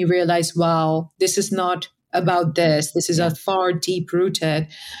helped me realize, wow, this is not about this. This is a far deep rooted.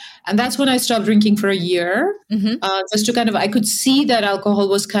 And that's when I stopped drinking for a year, just to I could see that alcohol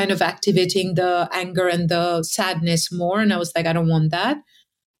was kind of activating the anger and the sadness more. And I was like, I don't want that.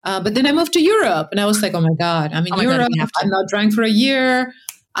 But then I moved to Europe, and I was like, oh my God, I'm in Europe. I'm not drank for a year.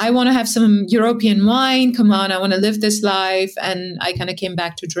 I want to have some European wine. Come on, I want to live this life. And I kind of came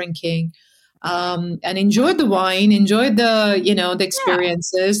back to drinking, and enjoyed the wine, enjoyed the, the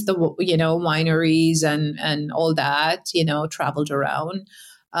experiences, the, wineries and all that, traveled around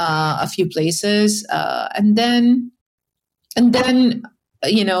a few places. And then,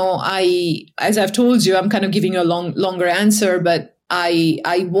 as I've told you, I'm kind of giving you a longer answer, but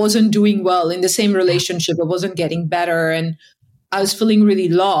I wasn't doing well in the same relationship. I wasn't getting better. And I was feeling really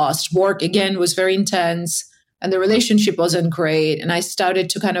lost. Work, again, was very intense, and the relationship wasn't great. And I started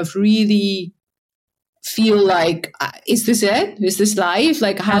to kind of really feel like, is this it? Is this life?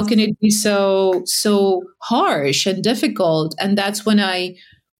 Like, how can it be so harsh and difficult? And that's when it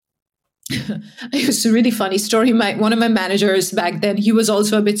was a really funny story. One of my managers back then, he was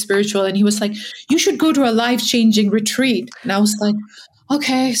also a bit spiritual, and he was like, you should go to a life-changing retreat. And I was like,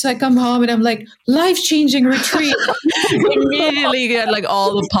 okay. So I come home and I'm like, life-changing retreat. Immediately get like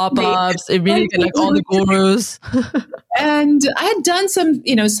all the pop-ups, immediately get like all the gurus. And I had done some,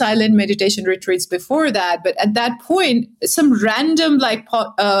 silent meditation retreats before that. But at that point, some random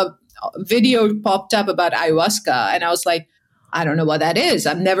video popped up about ayahuasca. And I was like, I don't know what that is.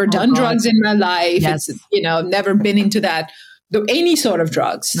 I've never done drugs in my life. Yes. It's, never been into that, any sort of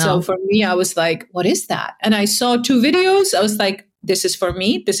drugs. No. So for me, I was like, what is that? And I saw 2 videos. I was like, this is for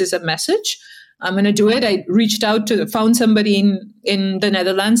me. This is a message. I'm going to do it. I reached out found somebody in the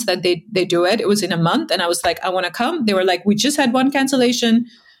Netherlands that they do it. It was in a month. And I was like, I want to come. They were like, we just had one cancellation.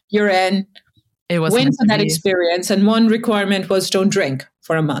 You're in. It was went for that experience. And one requirement was don't drink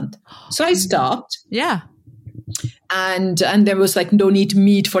for a month. So I stopped. Yeah. And there was like, don't eat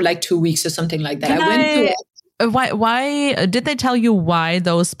meat for like 2 weeks or something like that. I went through it. Why did they tell you why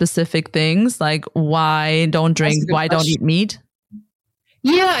those specific things? Like why don't drink, why don't eat meat?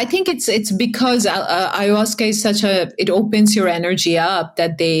 Yeah, I think it's because ayahuasca is it opens your energy up,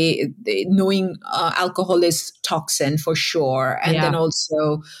 that they knowing alcohol is toxin for sure. And then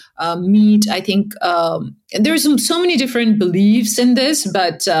also meat, I think there's so many different beliefs in this,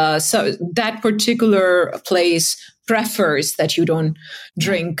 but so that particular place prefers that you don't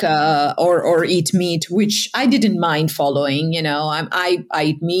drink or eat meat, which I didn't mind following. I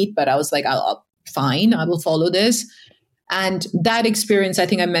eat meat, but I was like, fine, I will follow this. And that experience, I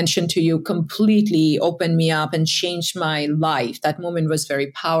think I mentioned to you, completely opened me up and changed my life. That moment was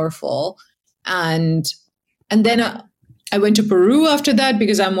very powerful. And then I went to Peru after that,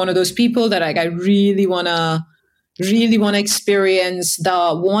 because I'm one of those people that I really want to experience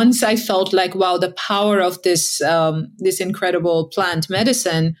once I felt like, wow, the power of this incredible plant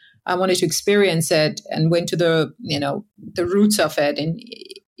medicine, I wanted to experience it, and went to the roots of it in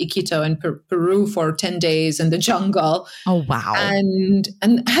Iquitos in Peru for 10 days in the jungle. Oh, wow. And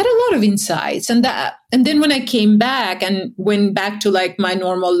had a lot of insights. And then when I came back and went back to like my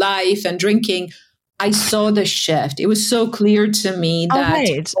normal life and drinking, I saw the shift. It was so clear to me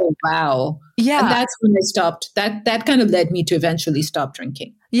that, oh, wow. Yeah. And that's when I stopped. That kind of led me to eventually stop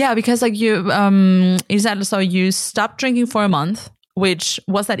drinking. Yeah, because like you said, so you stopped drinking for a month, which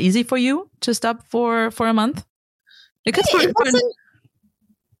was that easy for you to stop for a month? Because it wasn't.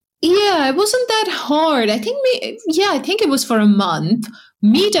 Yeah, it wasn't that hard. I think it was for a month.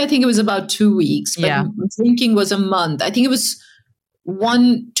 Meat, I think it was about 2 weeks, but drinking was a month. I think it was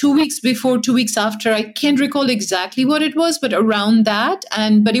 2 weeks before, 2 weeks after. I can't recall exactly what it was, but around that.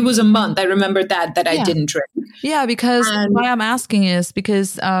 But it was a month. I remember that I didn't drink. Yeah, because why I'm asking is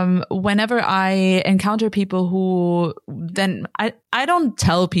because whenever I encounter people who then I don't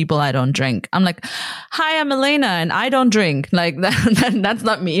tell people I don't drink. I'm like, hi, I'm Elena and I don't drink. Like that's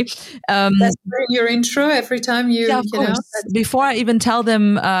not me. That's your intro every time you know. Before I even tell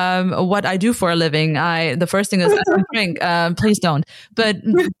them what I do for a living, the first thing is I don't drink. Please don't. But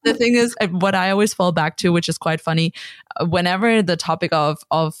the thing is, what I always fall back to, which is quite funny, whenever the topic of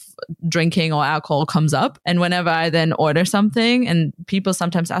drinking or alcohol comes up, and whenever I then order something, and people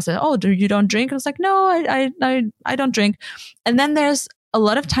sometimes ask, "Oh, you don't drink?" And it's like, "No, I don't drink." And then there's a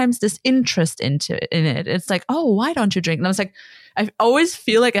lot of times this interest in it. It's like, "Oh, why don't you drink?" And I was like, I always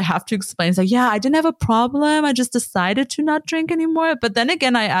feel like I have to explain. It's like, yeah, I didn't have a problem. I just decided to not drink anymore. But then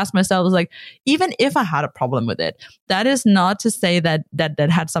again, I asked myself, I was like, even if I had a problem with it, that is not to say that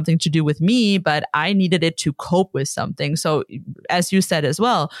had something to do with me, but I needed it to cope with something. So as you said as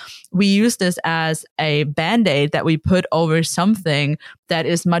well, we use this as a Band-Aid that we put over something that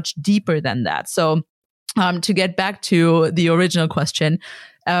is much deeper than that. So to get back to the original question,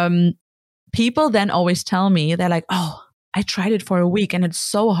 people then always tell me, they're like, oh, I tried it for a week and it's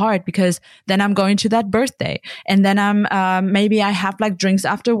so hard because then I'm going to that birthday and then I'm maybe I have like drinks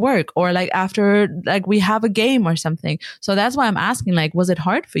after work or like after like we have a game or something. So that's why I'm asking, like, was it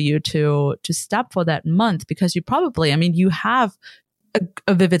hard for you to stop for that month? Because you probably, I mean, you have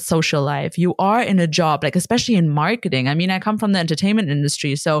a vivid social life. You are in a job, like especially in marketing. I mean, I come from the entertainment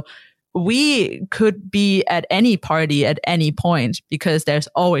industry, so we could be at any party at any point because there's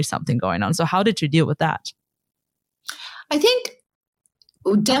always something going on. So how did you deal with that? I think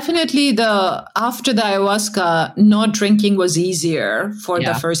definitely after the ayahuasca, not drinking was easier for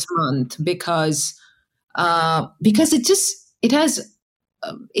the first month because it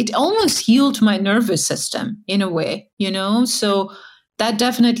almost healed my nervous system in a way, you know, so that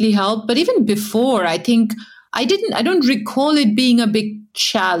definitely helped. But even before, I think I don't recall it being a big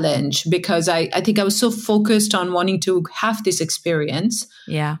challenge because I think I was so focused on wanting to have this experience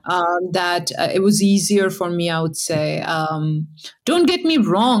that it was easier for me, I would say. Don't get me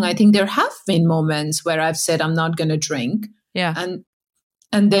wrong. I think there have been moments where I've said I'm not going to drink. Yeah.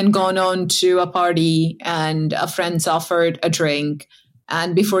 And then gone on to a party and a friend's offered a drink.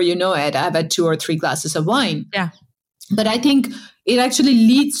 And before you know it, I've had 2 or 3 glasses of wine. Yeah. But I think it actually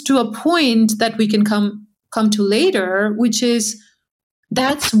leads to a point that we can come to later, which is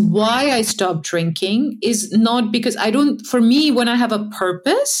that's why I stopped drinking, is not because for me, when I have a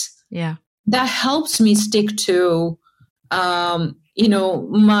purpose, that helps me stick to, that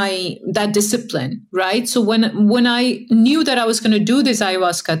discipline, right? So when I knew that I was going to do this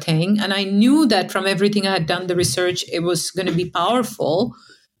ayahuasca thing, and I knew that from everything I had done, the research, it was going to be powerful.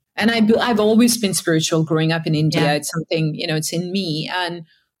 And I've always been spiritual growing up in India. Yeah. It's something, it's in me. And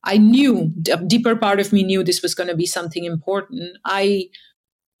I knew, a deeper part of me knew this was going to be something important. I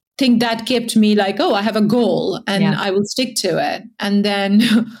think that kept me like, oh, I have a goal and I will stick to it. And then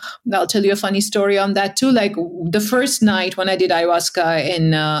I'll tell you a funny story on that too. Like the first night when I did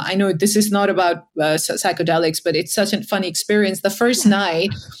ayahuasca I know this is not about psychedelics, but it's such a funny experience. The first night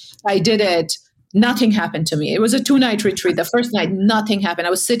I did it, nothing happened to me. It was a 2-night retreat. The first night, nothing happened.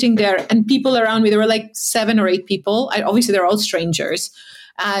 I was sitting there and people around me, there were like 7 or 8 people. Obviously, they're all strangers.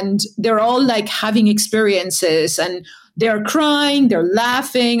 And they're all like having experiences and they're crying, they're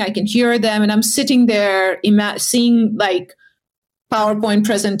laughing. I can hear them. And I'm sitting there seeing like PowerPoint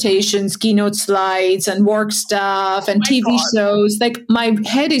presentations, keynote slides and work stuff and TV shows. Like my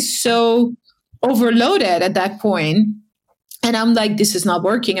head is so overloaded at that point. And I'm like, this is not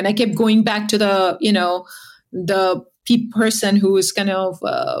working. And I kept going back to the person who was kind of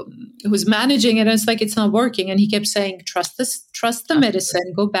who's managing it, and it's like, it's not working. And he kept saying, trust the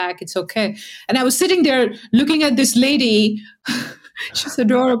medicine, go back, it's okay. And I was sitting there looking at this lady. She's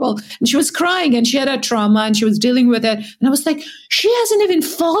adorable. And she was crying and she had a trauma and she was dealing with it. And I was like, she hasn't even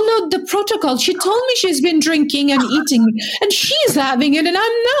followed the protocol. She told me she's been drinking and eting and she's having it and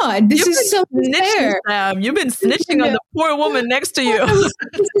I'm not. This is so unfair. You've been snitching on the poor woman next to you.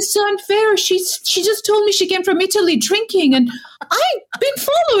 This is so unfair. She just told me she came from Italy drinking and I've been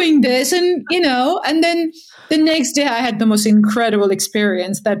following this and, and then the next day I had the most incredible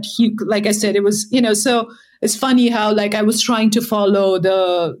experience that like I said, it was, so it's funny how like I was trying to follow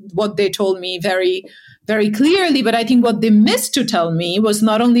what they told me very, very clearly, but I think what they missed to tell me was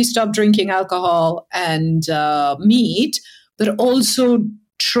not only stop drinking alcohol and meat, but also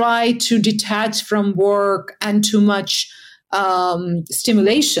try to detach from work and too much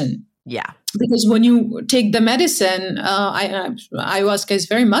stimulation. Yeah. because when you take the medicine, ayahuasca is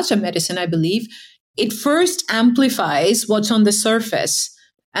very much a medicine, I believe. It first amplifies what's on the surface.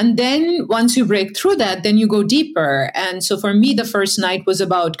 And then once you break through that, then you go deeper. And so for me, the first night was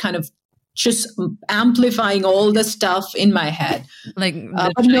about kind of just amplifying all the stuff in my head. Like,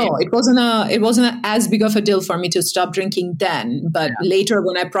 but no, it wasn't as big of a deal for me to stop drinking then. But later,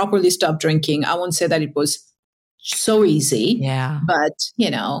 when I properly stopped drinking, I won't say that it was so easy. Yeah.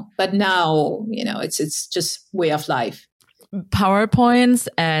 But now, it's just way of life. PowerPoints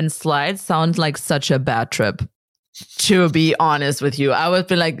and slides sound like such a bad trip. To be honest with you, I would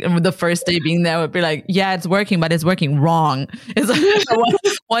be like, the first day being there, I would be like, yeah, it's working, but it's working wrong. It's like,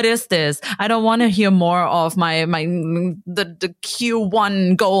 what is this? I don't want to hear more of the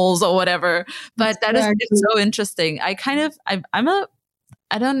Q1 goals or whatever. But it's so interesting. I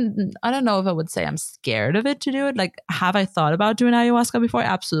don't know if I would say I'm scared of it to do it. Like, have I thought about doing ayahuasca before?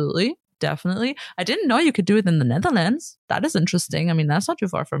 Absolutely. Definitely. I didn't know you could do it in the Netherlands. That is interesting. I mean, that's not too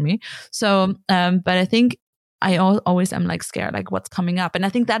far from me. So, but I think I always am like scared, like what's coming up. And I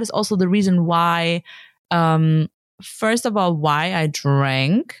think that is also the reason why, first of all, why I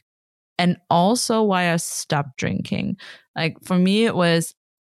drank and also why I stopped drinking. Like for me, it was,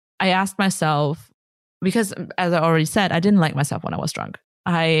 I asked myself, because as I already said, I didn't like myself when I was drunk.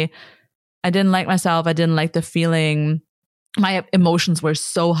 I didn't like myself. I didn't like the feeling. My emotions were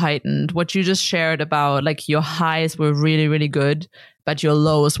so heightened. What you just shared about like your highs were really, really good, but your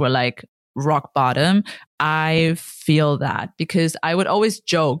lows were like rock bottom. I feel that because I would always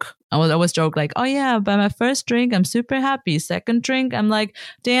joke. I would always joke like, oh yeah, by my first drink, I'm super happy. Second drink, I'm like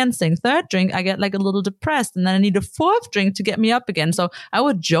dancing. Third drink, I get like a little depressed. And then I need a fourth drink to get me up again. So I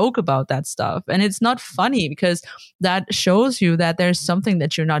would joke about that stuff. And it's not funny because that shows you that there's something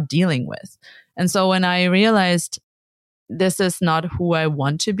that you're not dealing with. And so when I realized this is not who I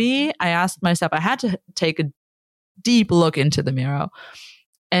want to be, I asked myself, I had to take a deep look into the mirror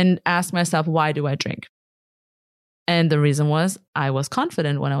and ask myself, why do I drink? And the reason was I was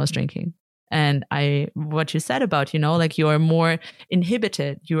confident when I was drinking. And what you said about, like you're more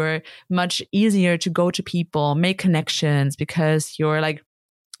inhibited. You're much easier to go to people, make connections because you're like,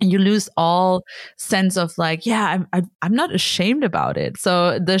 you lose all sense of like, yeah, I'm not ashamed about it.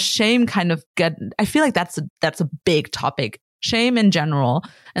 So the shame kind of I feel like that's a big topic. Shame in general.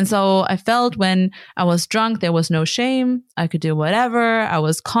 And so I felt when I was drunk, there was no shame. I could do whatever. I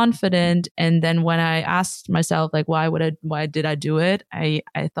was confident. And then when I asked myself, like, why did I do it? I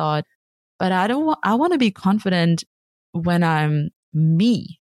thought, but I want to be confident when I'm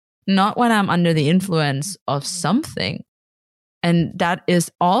me, not when I'm under the influence of something. And that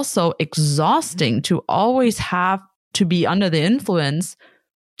is also exhausting to always have to be under the influence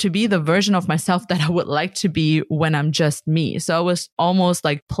to be the version of myself that I would like to be when I'm just me. So I was almost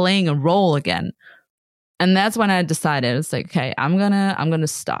like playing a role again. And that's when I decided it's like, okay, I'm gonna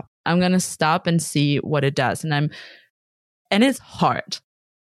stop. I'm gonna stop and see what it does. And it's hard.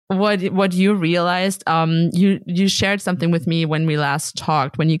 What you realized, you shared something with me when we last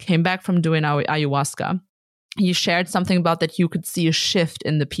talked, when you came back from doing our ayahuasca. You shared something about that you could see a shift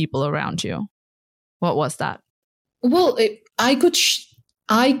in the people around you. What was that? Well, I could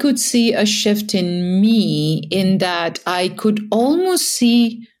see a shift in me in that I could almost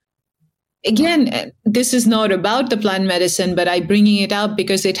see, again, this is not about the plant medicine, but I'm bringing it up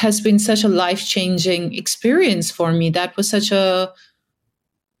because it has been such a life-changing experience for me. That was such a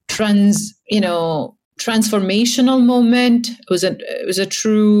transformational moment. It was a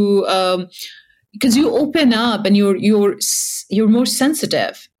true, because you open up and you're more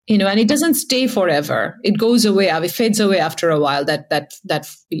sensitive. And it doesn't stay forever. It goes away. It fades away after a while. I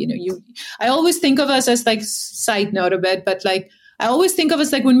always think of us as like, side note a bit, but like, I always think of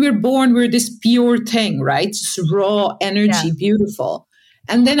us like when we're born, we're this pure thing, right? Just raw energy, beautiful.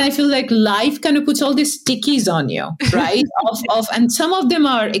 And then I feel like life kind of puts all these stickies on you, right? And some of them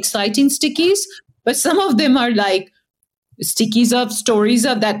are exciting stickies, but some of them are like stickies of stories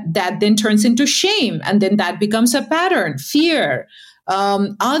of that then turns into shame. And then that becomes a pattern, fear.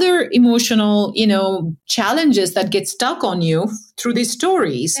 Other emotional, challenges that get stuck on you through these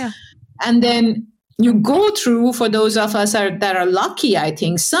stories. Yeah. And then you go through, for those of us that are lucky, I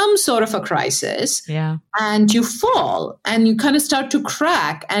think, some sort of a crisis. Yeah. And you fall and you kind of start to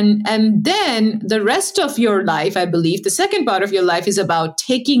crack. And then the rest of your life, I believe, the second part of your life is about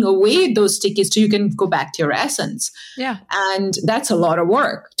taking away those stickies so you can go back to your essence. Yeah. And that's a lot of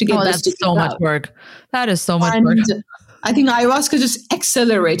work to get those that's stickies so much out. work. That is so much work. I think ayahuasca just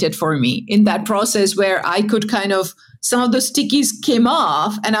accelerated for me in that process where I could kind of, some of the stickies came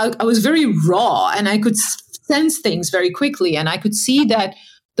off and I was very raw and I could sense things very quickly. And I could see that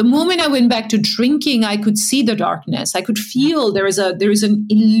the moment I went back to drinking, I could see the darkness. I could feel there is an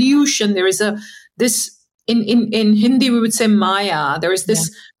illusion. This in Hindi we would say Maya. There is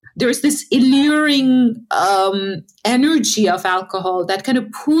this alluring energy of alcohol that kind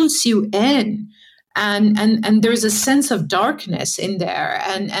of pulls you in, and there's a sense of darkness in there,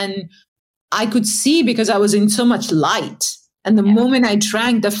 and I could see because I was in so much light. And the moment I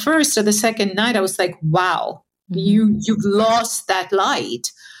drank the first or the second night, I was like, wow, you've lost that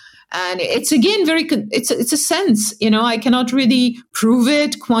light. And it's again it's a sense, I cannot really prove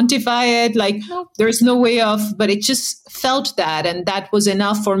it, quantify it. Like there's no way of, but it just felt that. And that was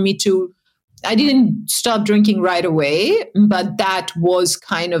enough for me I didn't stop drinking right away, but that was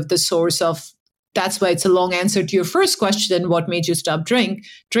kind of the source of, that's why it's a long answer to your first question. What made you stop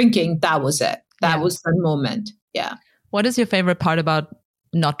drinking? That was it. That was the moment. Yeah. What is your favorite part about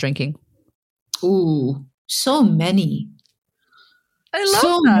not drinking? Ooh, so many. I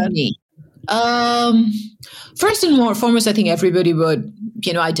love that. Many. First and foremost, I think everybody would,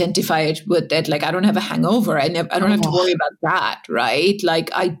 identify it with that. Like, I don't have a hangover. I don't have to worry about that, right? Like,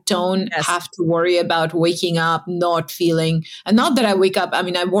 I don't have to worry about waking up, not feeling, and not that I wake up. I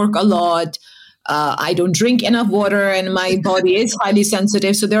mean, I work a lot. I don't drink enough water, and my body is highly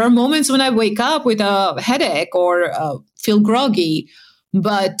sensitive. So there are moments when I wake up with a headache or feel groggy,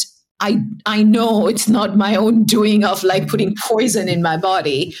 but I know it's not my own doing of like putting poison in my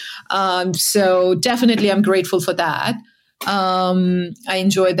body. So definitely I'm grateful for that. I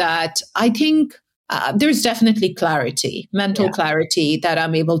enjoy that. I think there's definitely clarity, mental clarity that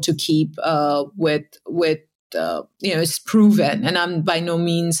I'm able to keep with it's proven. And I'm by no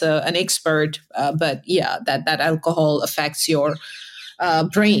means an expert, but that alcohol affects your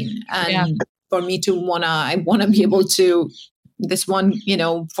brain. And for me I want to be able to, this one,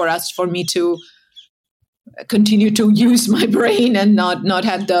 for me to continue to use my brain and not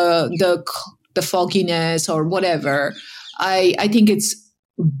have the fogginess or whatever. I think it's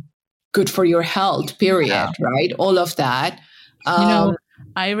good for your health, period, right? All of that.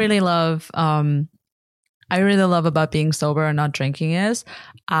 I really love about being sober and not drinking is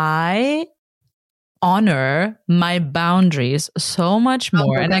I honor my boundaries so much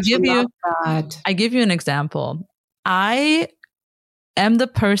more. And I give you an example. I am the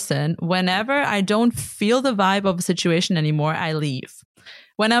person, whenever I don't feel the vibe of a situation anymore, I leave.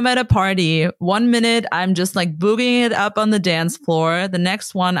 When I'm at a party, 1 minute, I'm just like boogieing it up on the dance floor. The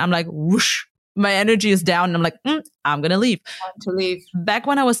next one, I'm like, whoosh, my energy is down. And I'm like, I'm going to leave. Back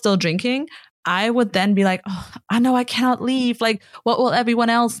when I was still drinking, I would then be like, oh, I know I cannot leave. Like, what will everyone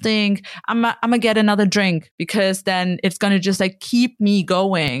else think? I'm going to get another drink, because then it's going to just like keep me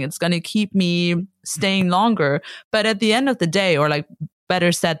going. It's going to keep me staying longer. But at the end of the day, or like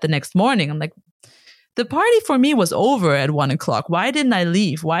better said, the next morning, I'm like, the party for me was over at 1 o'clock. Why didn't I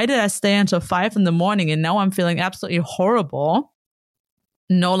leave? Why did I stay until 5 a.m? And now I'm feeling absolutely horrible.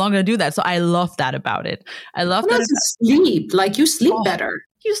 No longer do that. So I love that about it. I love that. Sleep. Like you sleep better.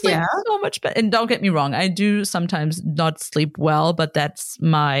 You sleep so much better. And don't get me wrong, I do sometimes not sleep well, but that's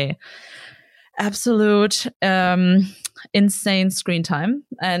my absolute insane screen time.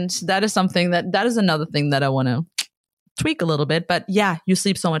 And that is something that is another thing that I want to tweak a little bit. But yeah, you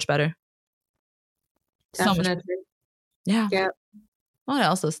sleep so much better. Definitely. So much better. Yeah. What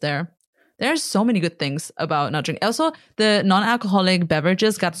else is there? There's so many good things about not drinking. Also, the non-alcoholic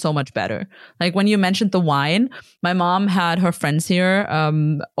beverages got so much better. Like when you mentioned the wine, my mom had her friends here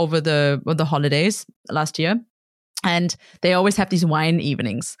over the holidays last year. And they always have these wine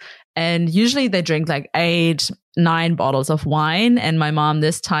evenings. And usually they drink like 8-9 bottles of wine. And my mom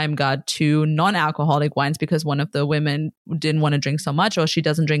this time got 2 non-alcoholic wines because one of the women didn't want to drink so much, or she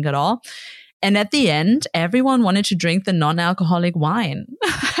doesn't drink at all. And at the end, everyone wanted to drink the non-alcoholic wine.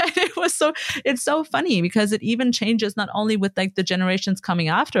 It's so funny because it even changes not only with like the generations coming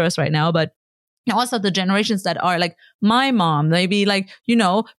after us right now, but also the generations that are like my mom, maybe like,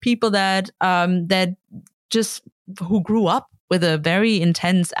 people that just who grew up with a very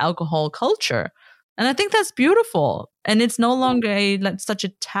intense alcohol culture. And I think that's beautiful. And it's no longer such a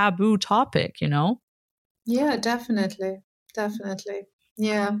taboo topic, Yeah, definitely. Definitely.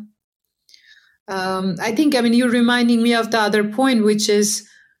 Yeah. I think, you're reminding me of the other point, which is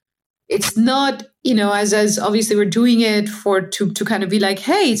it's not, as obviously we're doing it to kind of be like,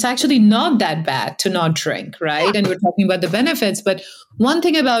 hey, it's actually not that bad to not drink, right? And we're talking about the benefits. But one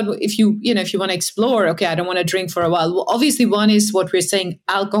thing about if you want to explore, okay, I don't want to drink for a while. Well, obviously, one is what we're saying,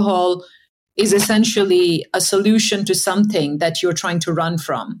 alcohol is essentially a solution to something that you're trying to run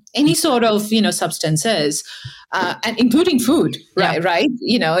from. Any sort of, substances, and including food, right? Right?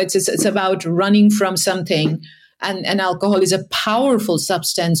 It's about running from something. and alcohol is a powerful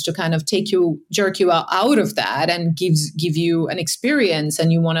substance to kind of jerk you out of that and give you an experience,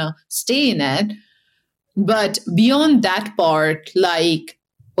 and you want to stay in it. But beyond that part, like,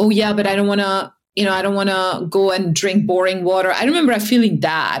 oh yeah, but I don't want to, I don't want to go and drink boring water. I remember feeling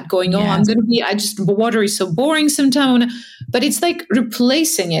that going, water is so boring sometimes. But it's like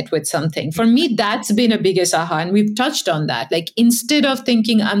replacing it with something. For me, that's been a biggest aha. And we've touched on that. Like, instead of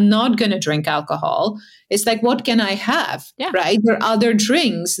thinking I'm not going to drink alcohol, it's like, what can I have? Yeah. Right? There are other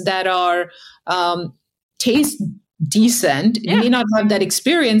drinks that are taste decent. You may not have that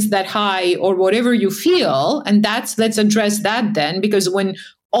experience, that high or whatever you feel. And let's address that then, because when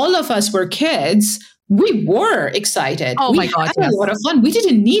all of us were kids, we were excited. Oh my God, we had a lot of fun. We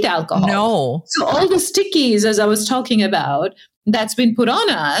didn't need alcohol. No. So all the stickies, as I was talking about, that's been put on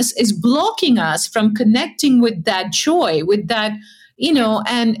us is blocking us from connecting with that joy, with that,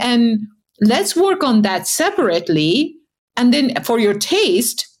 and let's work on that separately. And then for your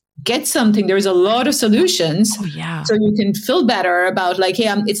taste, get something. There's a lot of solutions. Oh, yeah. So you can feel better about like,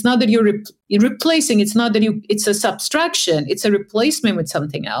 hey, it's not that you're replacing. It's not that it's a subtraction. It's a replacement with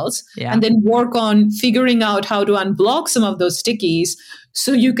something else. Yeah. And then work on figuring out how to unblock some of those stickies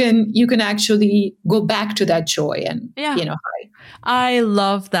so you can actually go back to that joy and, high. I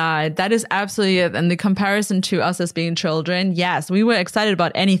love that. That is absolutely it. And the comparison to us as being children, yes, we were excited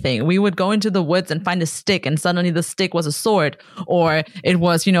about anything. We would go into the woods and find a stick, and suddenly the stick was a sword, or it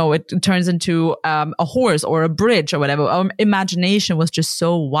was, it turns into a horse or a bridge or whatever. Our imagination was just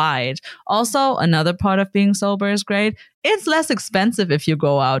so wide. Also, another part of being sober is great. It's less expensive if you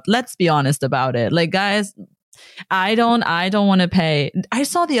go out. Let's be honest about it. Like, guys, I don't want to pay. I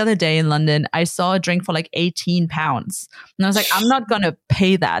saw the other day in London, I saw a drink for like 18 pounds. And I was like, I'm not going to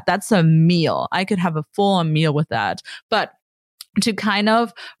pay that. That's a meal. I could have a full-on meal with that. But to kind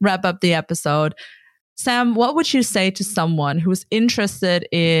of wrap up the episode, Sam, what would you say to someone who's interested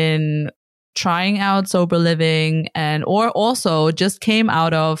in trying out sober living or also just came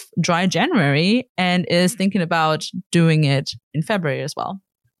out of dry January and is thinking about doing it in February as well?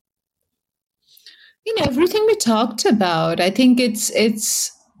 Everything we talked about, I think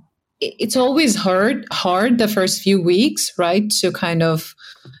it's always hard the first few weeks, right? To kind of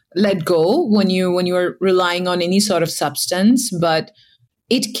let go when you are relying on any sort of substance, but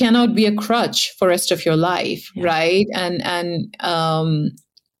it cannot be a crutch for the rest of your life, right? And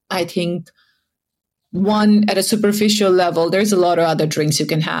I think at a superficial level, there's a lot of other drinks you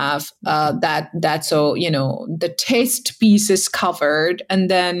can have that so the taste piece is covered, and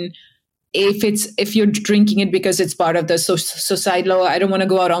then if you're drinking it because it's part of the societal, I don't want to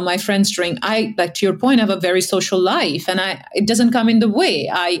go out, all my friends drink. Like to your point, I have a very social life, and it doesn't come in the way.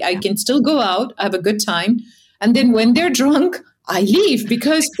 I can still go out, I have a good time, and then when they're drunk, I leave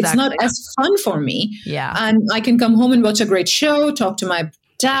because it's not as fun for me. Yeah, and I can come home and watch a great show, talk to my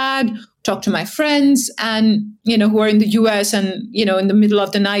dad, talk to my friends, and who are in the US, and in the middle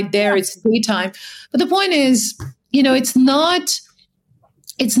of the night there, it's daytime. But the point is, it's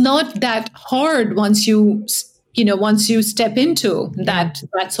not that hard once you step into that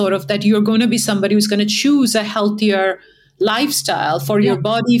sort of, that you're going to be somebody who's going to choose a healthier lifestyle for your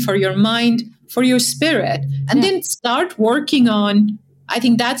body, for your mind, for your spirit, and then start working on. I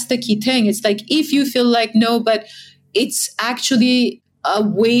think that's the key thing. It's like, if you feel like, no, but it's actually a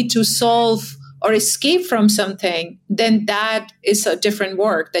way to solve or escape from something, then that is a different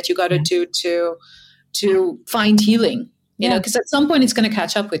work that you got to do to find healing. Because at some point it's going to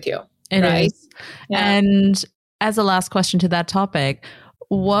catch up with you. It right? is. Yeah. And as a last question to that topic,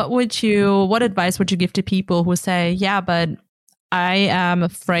 what advice would you give to people who say, yeah, but I am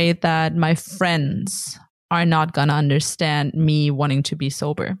afraid that my friends are not going to understand me wanting to be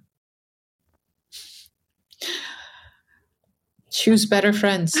sober? Choose better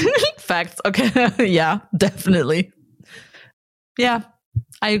friends. Facts. Okay. Yeah, definitely. Yeah,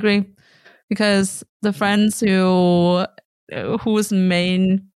 I agree. Because the friends whose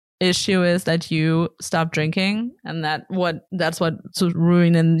main issue is that you stop drinking, and that's what's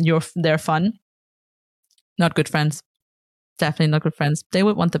ruining their fun. Not good friends. Definitely not good friends. They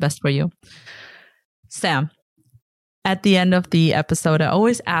would want the best for you. Sam, at the end of the episode, I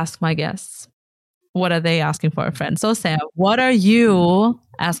always ask my guests, what are they asking for a friend? So Sam, what are you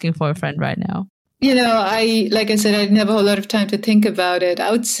asking for a friend right now? Like I said, I didn't have a whole lot of time to think about it.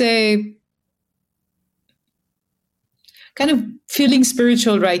 I would say kind of feeling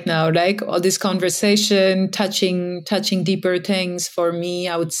spiritual right now, like all this conversation, touching deeper things. For me,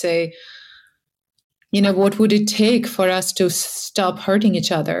 I would say, what would it take for us to stop hurting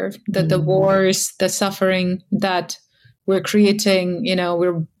each other? That the wars, the suffering that we're creating,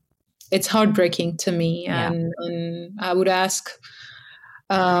 we're it's heartbreaking to me. Yeah. And I would ask,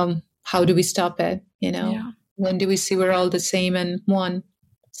 how do we stop it? Yeah. When do we see we're all the same and one?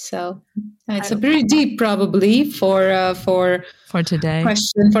 So it's a pretty deep, probably for today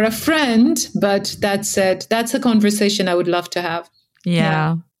question for a friend, but that's it. That's a conversation I would love to have.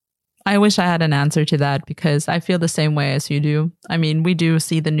 Yeah. I wish I had an answer to that, because I feel the same way as you do. I mean, we do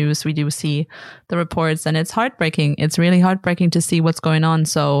see the news, we do see the reports, and it's heartbreaking. It's really heartbreaking to see what's going on.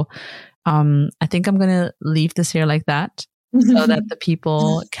 So I think I'm going to leave this here like that so that the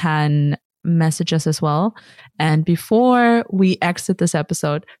people can message us as well. And before we exit this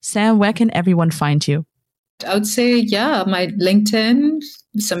episode, Sam, where can everyone find you? I would say, my LinkedIn,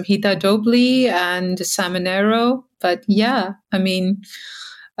 Samhita Doblie and Samonero. But I mean,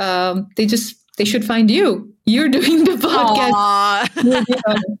 they should find you. You're doing the podcast.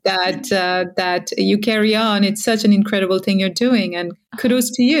 That you carry on. It's such an incredible thing you're doing, and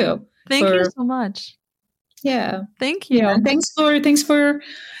kudos to you. Thank you so much. Yeah, thank you. Yeah, thanks for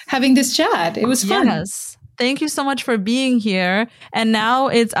having this chat. It was fun. Yes. Thank you so much for being here. And now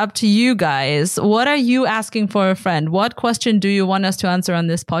it's up to you guys. What are you asking for a friend? What question do you want us to answer on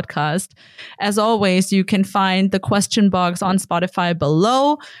this podcast? As always, you can find the question box on Spotify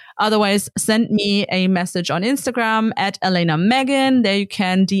below. Otherwise, send me a message on Instagram at Elena Megan. There you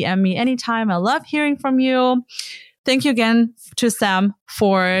can DM me anytime. I love hearing from you. Thank you again to Sam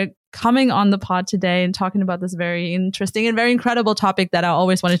for coming on the pod today and talking about this very interesting and very incredible topic that I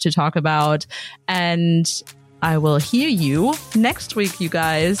always wanted to talk about. And I will hear you next week, you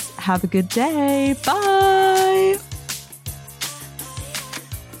guys. Have a good day. Bye.